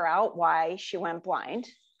couldn't figure out why she went blind.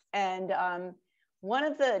 And one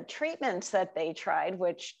of the treatments that they tried,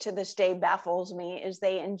 which to this day baffles me, is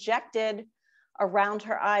they injected around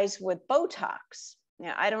her eyes with Botox.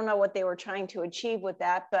 Now, I don't know what they were trying to achieve with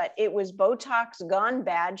that, but it was Botox gone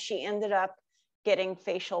bad. She ended up getting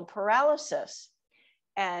facial paralysis.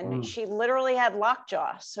 And she literally had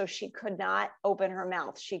lockjaw, so she could not open her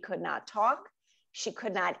mouth. She could not talk. She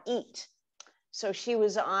could not eat. So she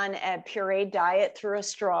was on a pureed diet through a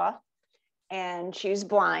straw, and she's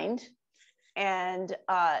blind. And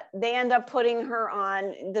they end up putting her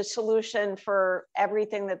on the solution for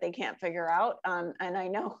everything that they can't figure out. And I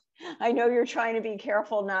know you're trying to be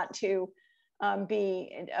careful not to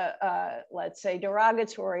be, let's say,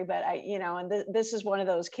 derogatory, but this is one of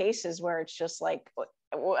those cases where it's just like, what?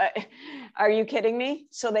 Are you kidding me?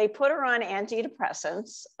 So they put her on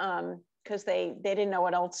antidepressants because they didn't know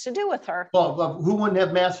what else to do with her. Well, who wouldn't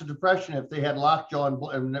have massive depression if they had lockjaw and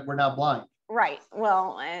were now blind? Right.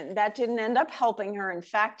 Well, and that didn't end up helping her. In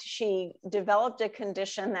fact, she developed a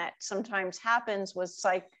condition that sometimes happens with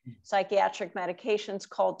psychiatric medications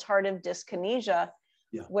called tardive dyskinesia,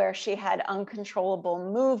 where she had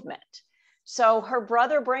uncontrollable movement. So her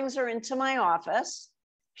brother brings her into my office.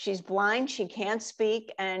 She's blind, she can't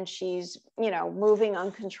speak, and she's, moving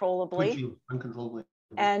uncontrollably.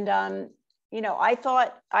 And, I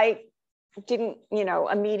thought I didn't,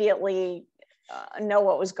 immediately know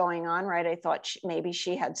what was going on, right? I thought maybe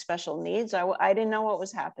she had special needs. I didn't know what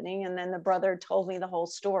was happening. And then the brother told me the whole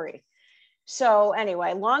story. So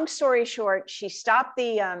anyway, long story short, she stopped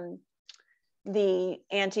the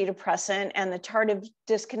antidepressant and the tardive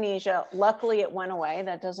dyskinesia. Luckily, it went away.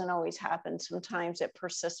 That doesn't always happen. Sometimes it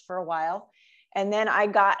persists for a while. And then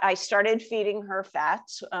I started feeding her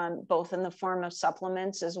fats, both in the form of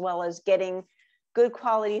supplements, as well as getting good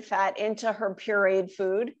quality fat into her pureed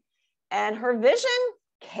food. And her vision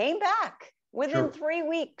came back within 3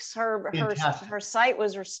 weeks. Her sight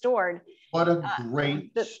was restored. What a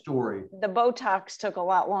great story. The Botox took a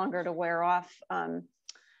lot longer to wear off.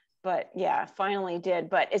 But yeah, finally did.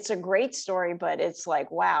 But it's a great story, but it's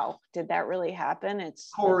like, wow, did that really happen?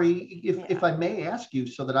 Cori, if I may ask you,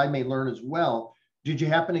 so that I may learn as well, did you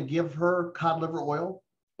happen to give her cod liver oil?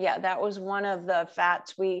 Yeah, that was one of the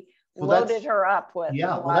fats we loaded her up with.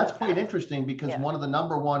 Yeah, well, that's quite interesting, because one of the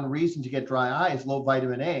number one reasons you get dry eye is low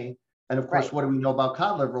vitamin A. And of course, what do we know about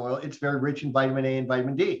cod liver oil? It's very rich in vitamin A and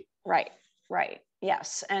vitamin D. Right.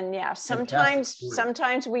 Yes. And yeah, sometimes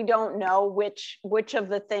we don't know which of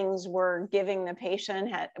the things we're giving the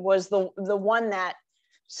patient was the one that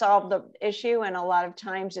solved the issue. And a lot of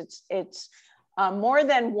times it's more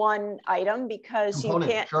than one item, because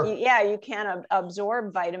you can't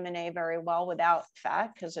absorb vitamin A very well without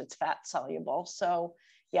fat, because it's fat soluble. So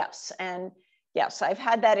yes. And yes, I've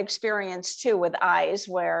had that experience too with eyes,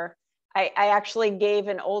 where I actually gave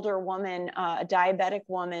an older woman, a diabetic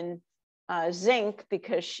woman, zinc,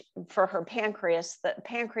 because for her pancreas, the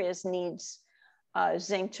pancreas needs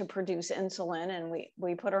zinc to produce insulin, and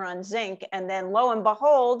we put her on zinc, and then lo and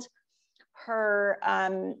behold, her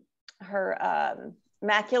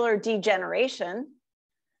macular degeneration,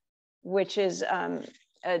 which is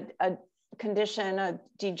a condition, a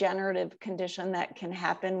degenerative condition that can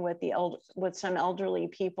happen with with some elderly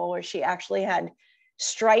people, where she actually had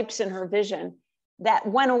stripes in her vision that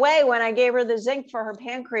went away when I gave her the zinc for her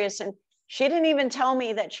pancreas. And she didn't even tell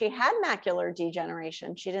me that she had macular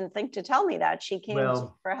degeneration. She didn't think to tell me that. She came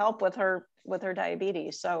for help with her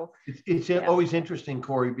diabetes. So it's always interesting,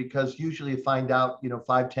 Cori, because usually you find out,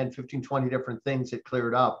 5, 10, 15, 20 different things that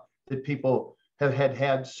cleared up that people have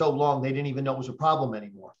had so long they didn't even know it was a problem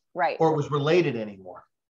anymore. Right. Or it was related anymore.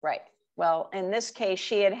 Right. Well, in this case,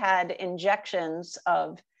 she had injections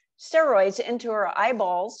of steroids into her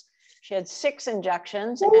eyeballs. She had 6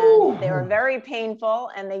 injections. Ooh. And they were very painful,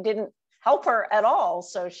 and they didn't help her at all.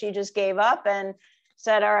 So she just gave up and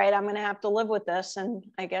said, all right, I'm going to have to live with this. And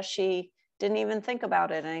I guess she didn't even think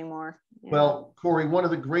about it anymore. Yeah. Well, Cori, one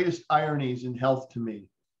of the greatest ironies in health to me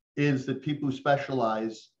is that people who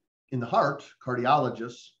specialize in the heart,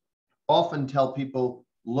 cardiologists, often tell people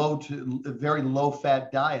very low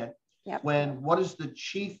fat diet. Yep. When what is the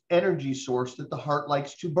chief energy source that the heart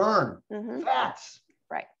likes to burn? Mm-hmm. Fats.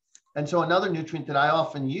 Right. And so another nutrient that I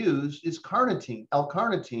often use is carnitine,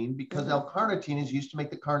 L-carnitine, because mm-hmm. L-carnitine is used to make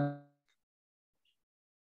the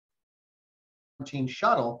carnitine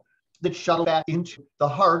shuttle that shuttle back into the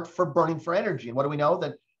heart for burning for energy. And what do we know?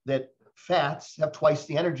 That fats have twice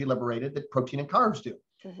the energy liberated that protein and carbs do.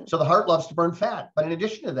 Mm-hmm. So the heart loves to burn fat. But in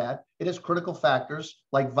addition to that, it has critical factors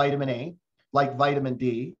like vitamin A, like vitamin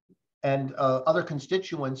D, and other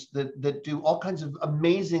constituents that do all kinds of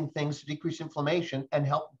amazing things to decrease inflammation and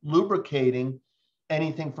help lubricating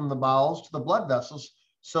anything from the bowels to the blood vessels,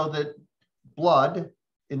 so that blood,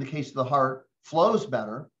 in the case of the heart, flows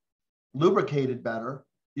better, lubricated better,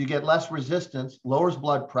 you get less resistance, lowers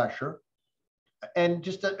blood pressure, and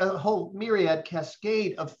just a whole myriad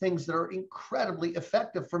cascade of things that are incredibly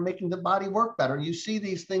effective for making the body work better. And you see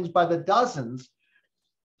these things by the dozens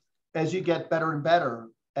as you get better and better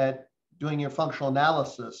at doing your functional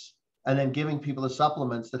analysis and then giving people the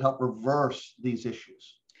supplements that help reverse these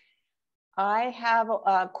issues. I have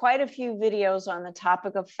quite a few videos on the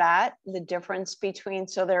topic of fat, the difference between,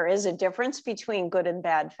 so there is a difference between good and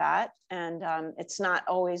bad fat, and it's not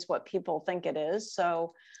always what people think it is.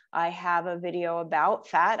 So I have a video about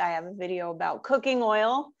fat. I have a video about cooking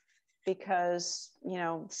oil, because,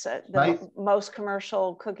 most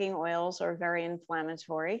commercial cooking oils are very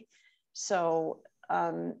inflammatory. So,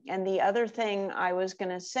 and the other thing I was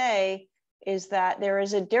going to say is that there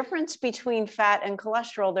is a difference between fat and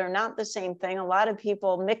cholesterol. They're not the same thing. A lot of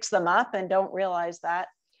people mix them up and don't realize that.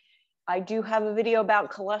 I do have a video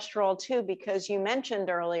about cholesterol too, because you mentioned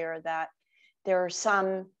earlier that there are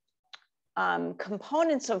some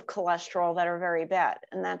components of cholesterol that are very bad,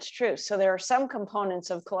 and that's true. So there are some components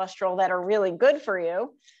of cholesterol that are really good for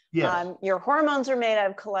you. Yes. Your hormones are made out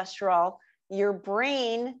of cholesterol. Your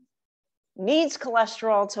brain needs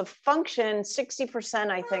cholesterol to function. 60%,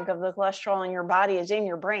 I think, of the cholesterol in your body is in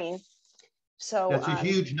your brain. So that's a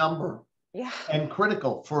huge number. Yeah. And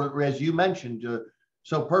critical for, as you mentioned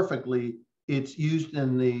so perfectly, it's used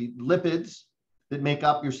in the lipids that make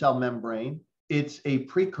up your cell membrane. It's a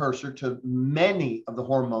precursor to many of the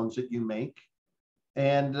hormones that you make.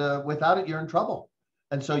 And without it, you're in trouble.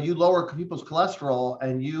 And so you lower people's cholesterol,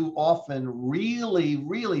 and you often really,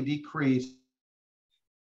 really decrease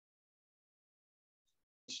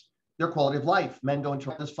their quality of life. Men go into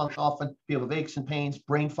dysfunction often, people have aches and pains,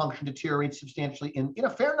 brain function deteriorates substantially in a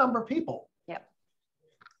fair number of people. Yep,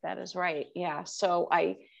 that is right. Yeah, so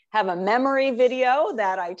I have a memory video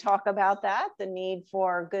that I talk about that, the need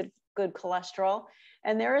for good cholesterol.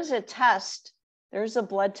 And there is a test, there's a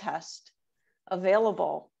blood test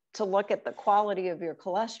available to look at the quality of your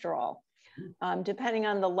cholesterol. Depending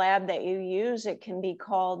on the lab that you use, it can be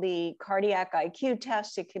called the cardiac IQ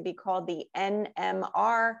test. It can be called the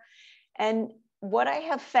NMR. And what I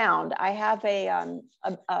have found, I have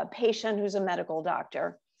a patient who's a medical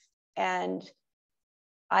doctor, and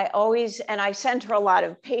I send her a lot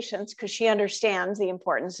of patients because she understands the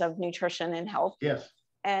importance of nutrition and health. Yes.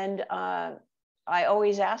 And I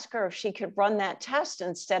always ask her if she could run that test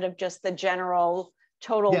instead of just the general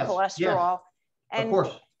total cholesterol. Yes. And, of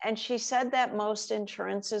course. And she said that most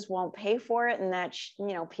insurances won't pay for it, and that,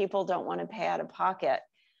 people don't want to pay out of pocket.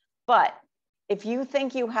 But if you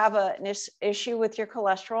think you have an issue with your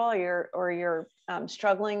cholesterol, or you're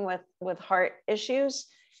struggling with heart issues,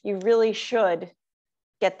 you really should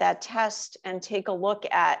get that test and take a look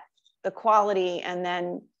at the quality, and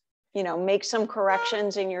then, make some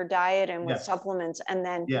corrections in your diet and with supplements, and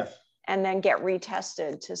then get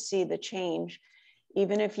retested to see the change,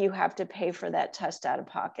 even if you have to pay for that test out of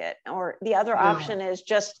pocket. Or the other option is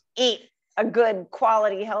just eat a good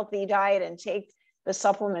quality, healthy diet and take the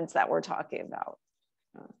supplements that we're talking about.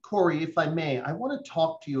 Cori, if I may, I want to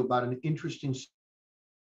talk to you about an interesting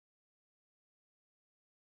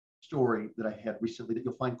story that I had recently that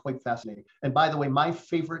you'll find quite fascinating. And by the way, my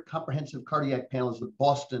favorite comprehensive cardiac panel is the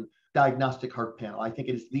Boston Diagnostic Heart Panel. I think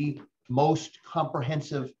it is the most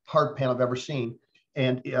comprehensive heart panel I've ever seen.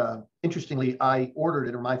 And interestingly, I ordered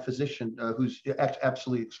it, or my physician, who's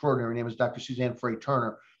absolutely extraordinary, her name is Dr. Suzanne Frey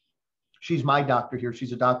Turner. She's my doctor here.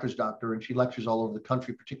 She's a doctor's doctor, and she lectures all over the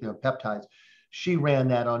country, particularly on peptides. She ran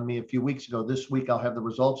that on me a few weeks ago. This week, I'll have the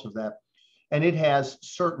results of that. And it has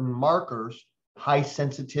certain markers, high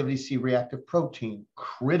sensitivity C-reactive protein,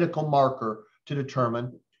 critical marker to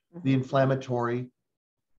determine the inflammatory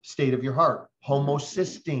state of your heart.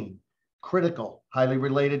 Homocysteine, critical, highly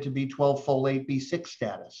related to B12 folate B6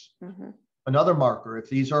 status. Another marker, if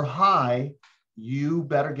these are high, you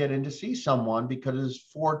better get in to see someone because it is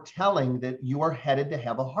foretelling that you are headed to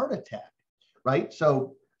have a heart attack, right?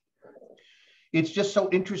 So it's just so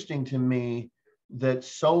interesting to me that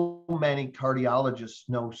so many cardiologists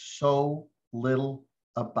know so little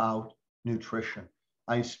about nutrition.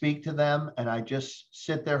 I speak to them and I just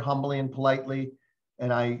sit there humbly and politely,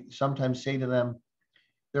 and I sometimes say to them,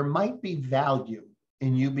 there might be value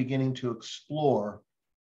in you beginning to explore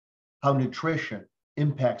how nutrition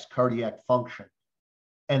impacts cardiac function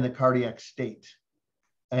and the cardiac state.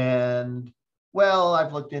 And well,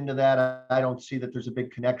 I've looked into that. I don't see that there's a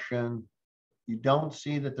big connection. You don't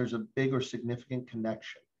see that there's a big or significant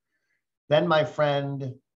connection. Then, my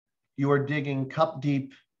friend, you are digging cup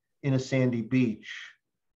deep in a sandy beach,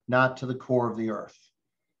 not to the core of the earth,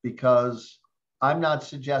 because I'm not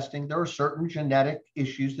suggesting there are certain genetic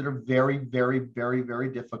issues that are very, very, very, very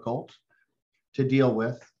difficult to deal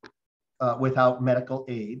with without medical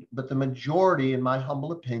aid. But the majority, in my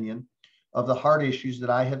humble opinion, of the heart issues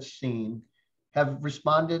that I have seen have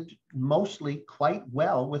responded mostly quite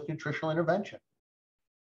well with nutritional intervention.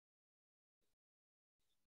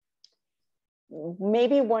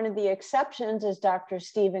 Maybe one of the exceptions is Dr.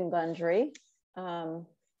 Stephen Gundry,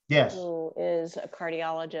 yes, who is a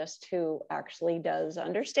cardiologist who actually does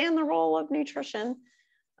understand the role of nutrition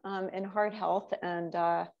in heart health. And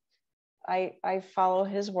I follow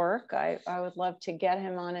his work. I would love to get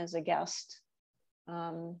him on as a guest.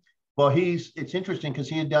 Well, it's interesting because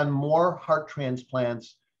he had done more heart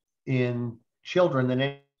transplants in children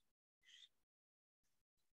than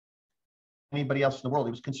anybody else in the world.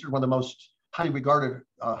 He was considered one of the most highly regarded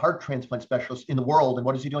heart transplant specialists in the world. And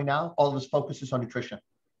what is he doing now? All of his focus is on nutrition.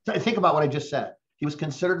 So think about what I just said. He was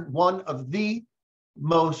considered one of the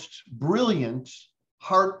most brilliant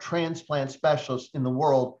heart transplant specialists in the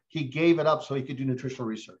world. He gave it up so he could do nutritional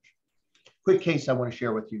research. Quick case I want to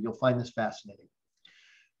share with you. You'll find this fascinating.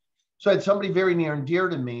 So I had somebody very near and dear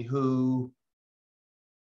to me who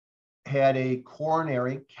had a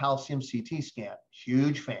coronary calcium CT scan.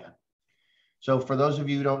 Huge fan. So for those of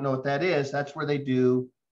you who don't know what that is, that's where they do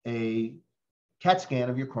a CAT scan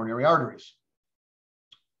of your coronary arteries.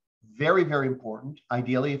 Very, very important.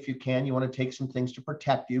 Ideally, if you can, you want to take some things to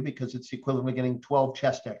protect you because it's the equivalent of getting 12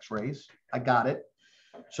 chest x-rays. I got it.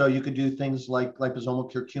 So you could do things like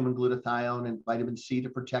liposomal curcumin, glutathione, and vitamin C to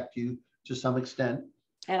protect you to some extent.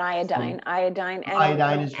 And iodine.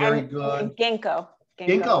 Iodine is very good. And ginkgo.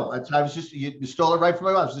 Ginkgo. I was just, you stole it right from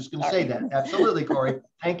my mouth. I was just going to say that. Absolutely, Cori.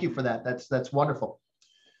 Thank you for that. That's wonderful.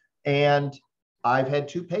 And I've had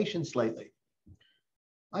 2 patients lately.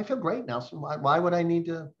 I feel great now. So why would I need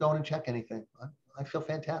to go in and check anything? I feel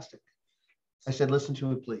fantastic. I said, listen to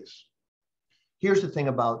me, please. Here's the thing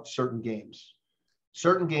about certain games.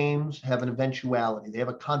 Certain games have an eventuality. They have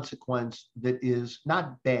a consequence that is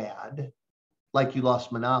not bad, like you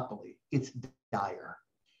lost Monopoly. It's dire.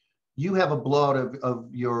 You have a blowout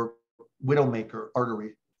of your widowmaker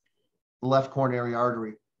artery, the left coronary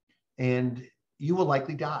artery, and you will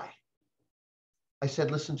likely die. I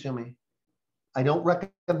said, listen to me. I don't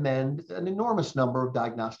recommend an enormous number of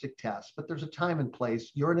diagnostic tests, but there's a time and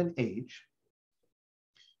place. You're in an age.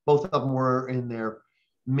 Both of them were in their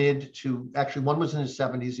mid to, actually one was in his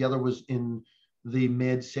 70s, the other was in the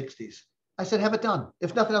mid 60s. I said, have it done.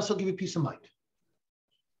 If nothing else, it'll give you peace of mind.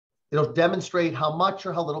 It'll demonstrate how much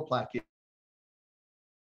or how little plaque you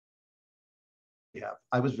have.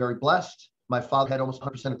 I was very blessed. My father had almost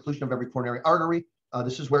 100% occlusion of every coronary artery.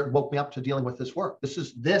 This is where it woke me up to dealing with this work.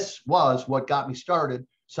 This was what got me started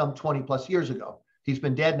some 20 plus years ago. He's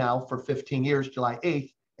been dead now for 15 years, July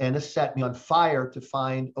 8th, and this set me on fire to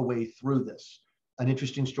find a way through this. An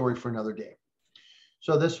interesting story for another day.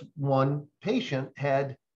 So this one patient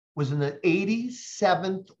was in the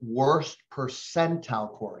 87th worst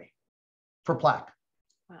percentile, Cori, for plaque.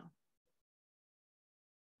 Wow.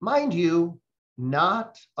 Mind you,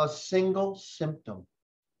 not a single symptom.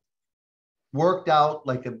 Worked out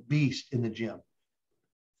like a beast in the gym.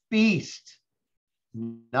 Beast.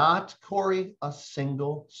 Not, Cori, a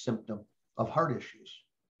single symptom of heart issues.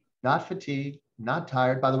 Not fatigue, not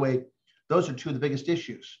tired. By the way, those are two of the biggest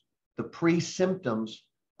issues. The pre-symptoms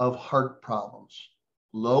of heart problems.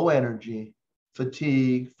 Low energy,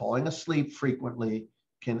 fatigue, falling asleep frequently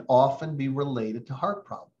can often be related to heart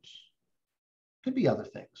problems. Could be other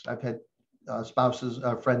things. I've had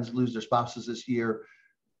friends lose their spouses this year.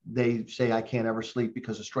 They say, I can't ever sleep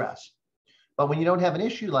because of stress. But when you don't have an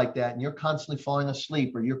issue like that and you're constantly falling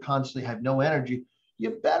asleep or you're constantly have no energy, you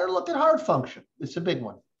better look at heart function. It's a big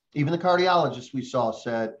one. Even the cardiologist we saw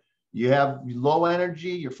said, you have low energy,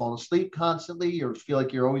 you're falling asleep constantly, you feel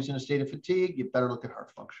like you're always in a state of fatigue, you better look at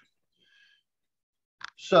heart function.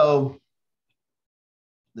 So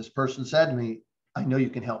this person said to me, I know you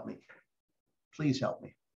can help me. Please help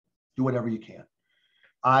me. Do whatever you can.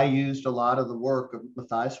 I used a lot of the work of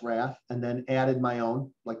Matthias Rath and then added my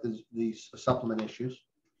own, like these supplement issues.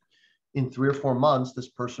 In 3 or 4 months, this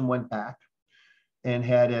person went back and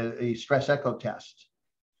had a stress echo test.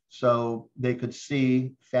 So they could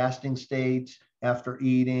see fasting state, after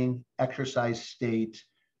eating, exercise state,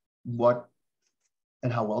 what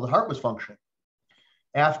and how well the heart was functioning.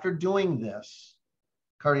 After doing this,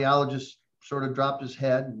 cardiologist sort of dropped his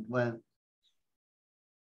head and went,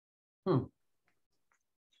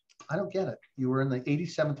 I don't get it. You were in the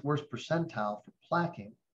 87th worst percentile for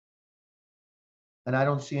plaquing. And I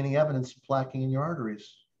don't see any evidence of plaquing in your arteries.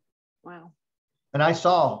 Wow. And I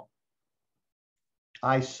saw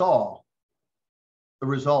the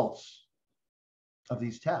results of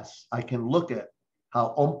these tests. I can look at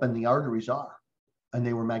how open the arteries are, and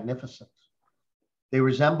they were magnificent. They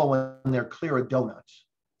resemble, when they're clear, a donut.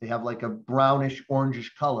 They have like a brownish,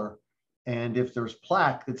 orangish color. And if there's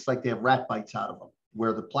plaque, it's like they have rat bites out of them,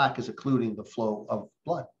 where the plaque is occluding the flow of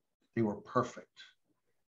blood. They were perfect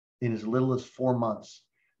in as little as 4 months.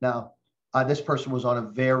 Now, this person was on a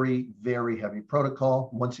very, very heavy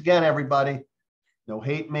protocol. Once again, everybody, no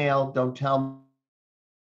hate mail. Don't tell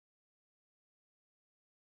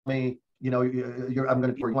me, you know, you want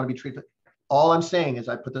to be treated. All I'm saying is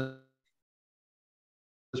I put this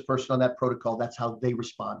person on that protocol. That's how they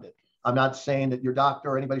responded. I'm not saying that your doctor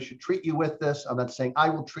or anybody should treat you with this. I'm not saying I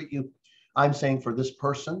will treat you. I'm saying for this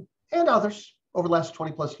person and others over the last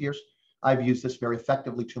 20 plus years, I've used this very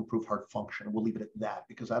effectively to improve heart function. We'll leave it at that,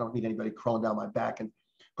 because I don't need anybody crawling down my back and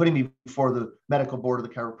putting me before the medical board or the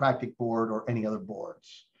chiropractic board or any other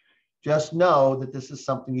boards. Just know that this is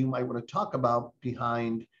something you might want to talk about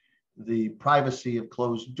behind the privacy of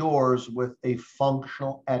closed doors with a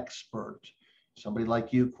functional expert, somebody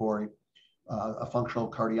like you, Cori, a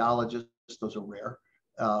functional cardiologist. Those are rare.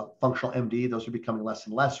 Functional MD, those are becoming less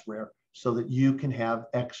and less rare, so that you can have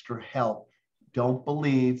extra help. Don't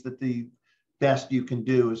believe that the best you can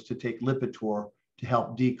do is to take Lipitor to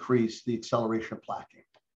help decrease the acceleration of plaquing.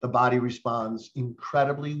 The body responds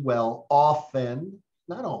incredibly well, often,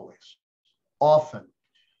 not always, often,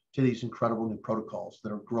 to these incredible new protocols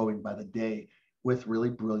that are growing by the day with really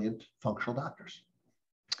brilliant functional doctors.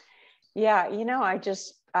 Yeah, you know,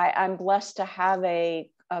 I'm blessed to have a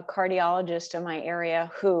cardiologist in my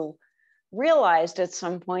area who realized at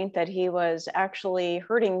some point that he was actually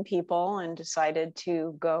hurting people and decided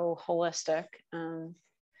to go holistic.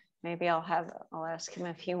 Maybe I'll ask him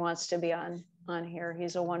if he wants to be on here.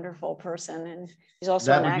 He's a wonderful person, and he's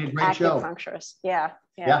also an acupuncturist. Yeah.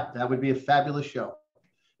 That would be a fabulous show,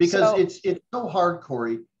 because it's so hard,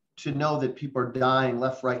 Cori, to know that people are dying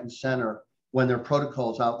left, right, and center when there are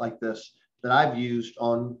protocols out like this that I've used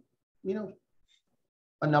on, you know,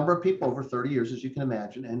 a number of people over 30 years, as you can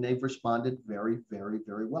imagine, and they've responded very, very,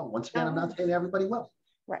 very well. Once again, I'm not saying everybody will.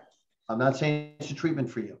 Right. I'm not saying it's a treatment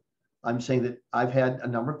for you. I'm saying that I've had a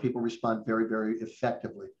number of people respond very, very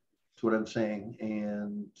effectively to what I'm saying.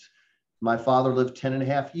 And my father lived 10 and a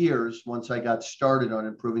half years once I got started on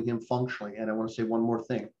improving him functionally. And I want to say one more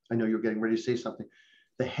thing. I know you're getting ready to say something.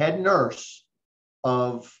 The head nurse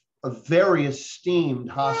of a very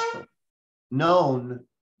esteemed hospital, known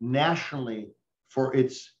nationally for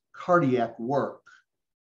its cardiac work.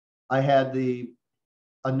 I had a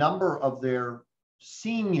number of their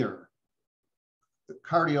senior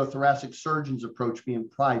cardiothoracic surgeons approach me in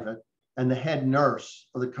private, and the head nurse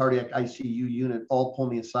of the cardiac ICU unit all pull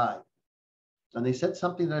me aside. And they said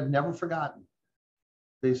something that I've never forgotten.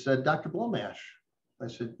 They said, Dr. Bulmash. I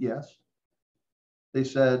said, yes. They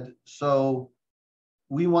said, so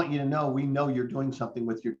we want you to know, we know you're doing something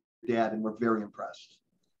with your dad, and we're very impressed.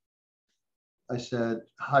 I said,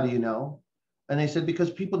 how do you know? And they said, because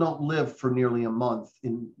people don't live for nearly a month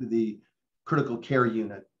in the critical care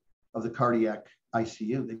unit of the cardiac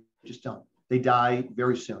ICU. They just don't. They die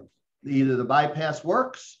very soon. Either the bypass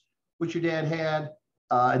works, which your dad had,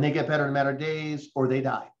 and they get better in a matter of days, or they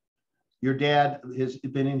die. Your dad has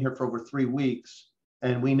been in here for over 3 weeks,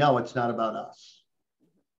 and we know it's not about us.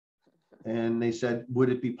 And they said, would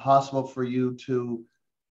it be possible for you to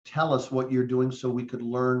tell us what you're doing so we could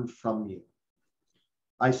learn from you?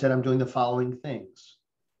 I said, I'm doing the following things.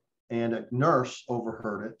 And a nurse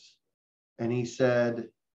overheard it. And he said,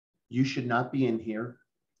 you should not be in here.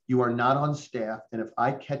 You are not on staff. And if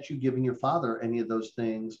I catch you giving your father any of those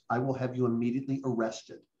things, I will have you immediately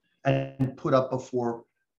arrested and put up before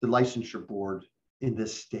the licensure board in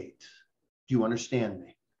this state. Do you understand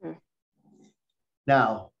me? Mm.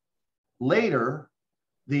 Now, later,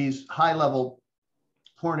 these high-level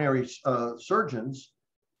coronary surgeons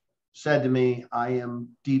said to me, I am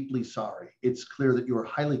deeply sorry. It's clear that you are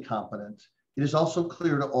highly competent. It is also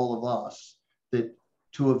clear to all of us that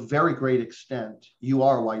to a very great extent, you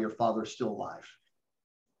are why your father is still alive.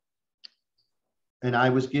 And I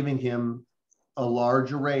was giving him a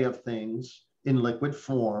large array of things in liquid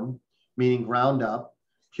form, meaning ground up,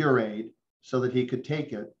 pureed, so that he could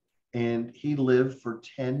take it. And he lived for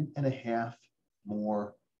 10 and a half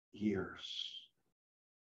more years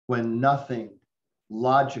when nothing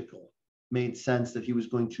logical made sense that he was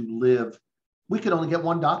going to live. We could only get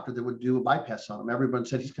one doctor that would do a bypass on him. Everyone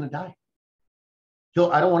said he's going to die.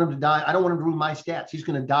 I don't want him to die. I don't want him to ruin my stats. He's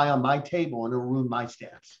going to die on my table and it'll ruin my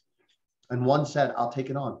stats. And one said, I'll take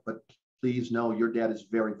it on, but please know your dad is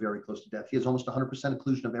very, very close to death. He has almost 100%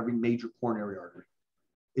 occlusion of every major coronary artery.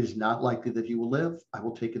 It is not likely that he will live. I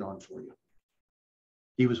will take it on for you.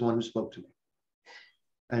 He was one who spoke to me.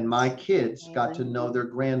 And my kids got to know their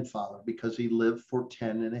grandfather because he lived for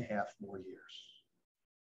 10 and a half more years.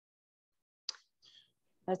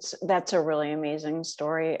 That's a really amazing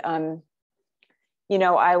story. You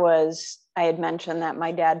know, I had mentioned that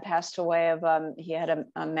my dad passed away of, he had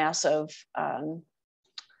a massive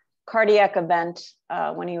cardiac event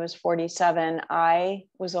when he was 47. I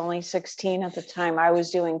was only 16 at the time. I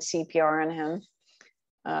was doing CPR on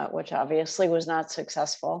him, which obviously was not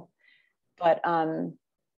successful. But,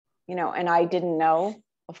 you know, and I didn't know,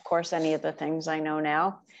 of course, any of the things I know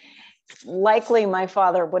now. Likely my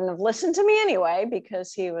father wouldn't have listened to me anyway,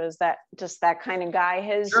 because he was just that kind of guy.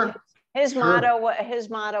 His motto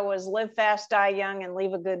was live fast, die young, and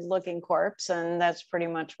leave a good looking corpse. And that's pretty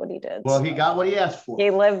much what he did. Well, he got what he asked for.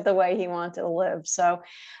 He lived the way he wanted to live. So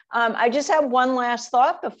I just have one last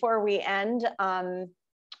thought before we end.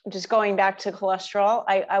 Just going back to cholesterol,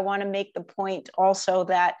 I want to make the point also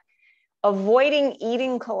that avoiding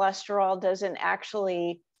eating cholesterol doesn't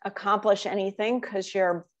actually accomplish anything because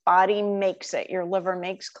your body makes it. Your liver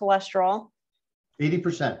makes cholesterol.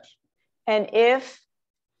 80%. And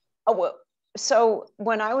so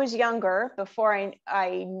when I was younger, before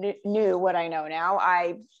I knew what I know now,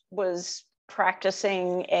 I was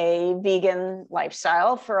practicing a vegan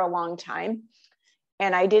lifestyle for a long time.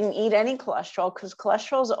 And I didn't eat any cholesterol because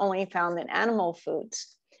cholesterol is only found in animal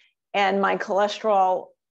foods. And my cholesterol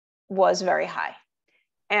was very high.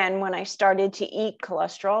 And when I started to eat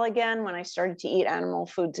cholesterol again, when I started to eat animal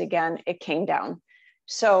foods again, it came down.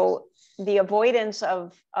 So the avoidance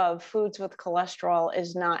of foods with cholesterol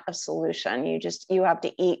is not a solution. You have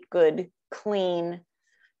to eat good, clean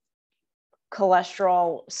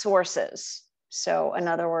cholesterol sources. So in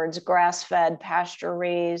other words, grass-fed,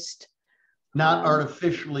 pasture-raised. Not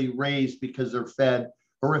artificially raised because they're fed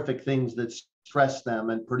horrific things that stress them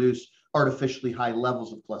and produce artificially high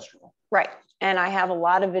levels of cholesterol. Right. And I have a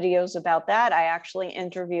lot of videos about that. I actually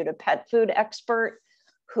interviewed a pet food expert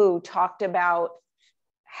who talked about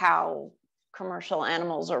how commercial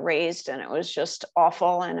animals are raised, and it was just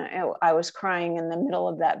awful. And I was crying in the middle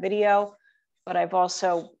of that video. But I've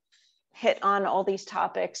also hit on all these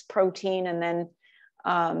topics, protein, and then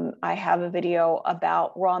I have a video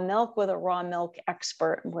about raw milk with a raw milk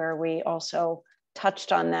expert where we also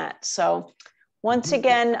touched on that. So once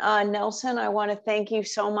again, Nelson, I want to thank you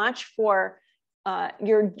so much for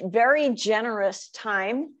your very generous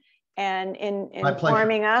time and in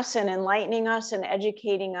informing us and enlightening us and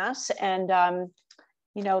educating us. And,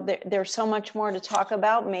 you know, there's so much more to talk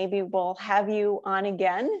about. Maybe we'll have you on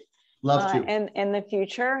again. Love to. In the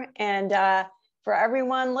future. And for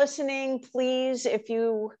everyone listening, please, if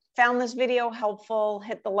you found this video helpful,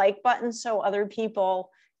 hit the like button so other people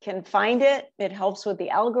can find it. It helps with the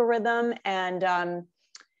algorithm. And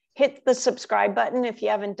hit the subscribe button if you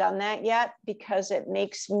haven't done that yet, because it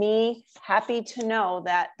makes me happy to know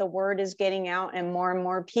that the word is getting out and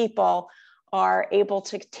more people are able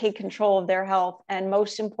to take control of their health. And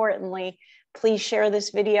most importantly, please share this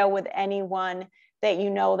video with anyone that you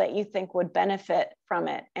know that you think would benefit from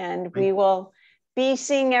it. And we will be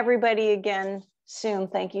seeing everybody again soon.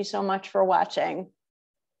 Thank you so much for watching.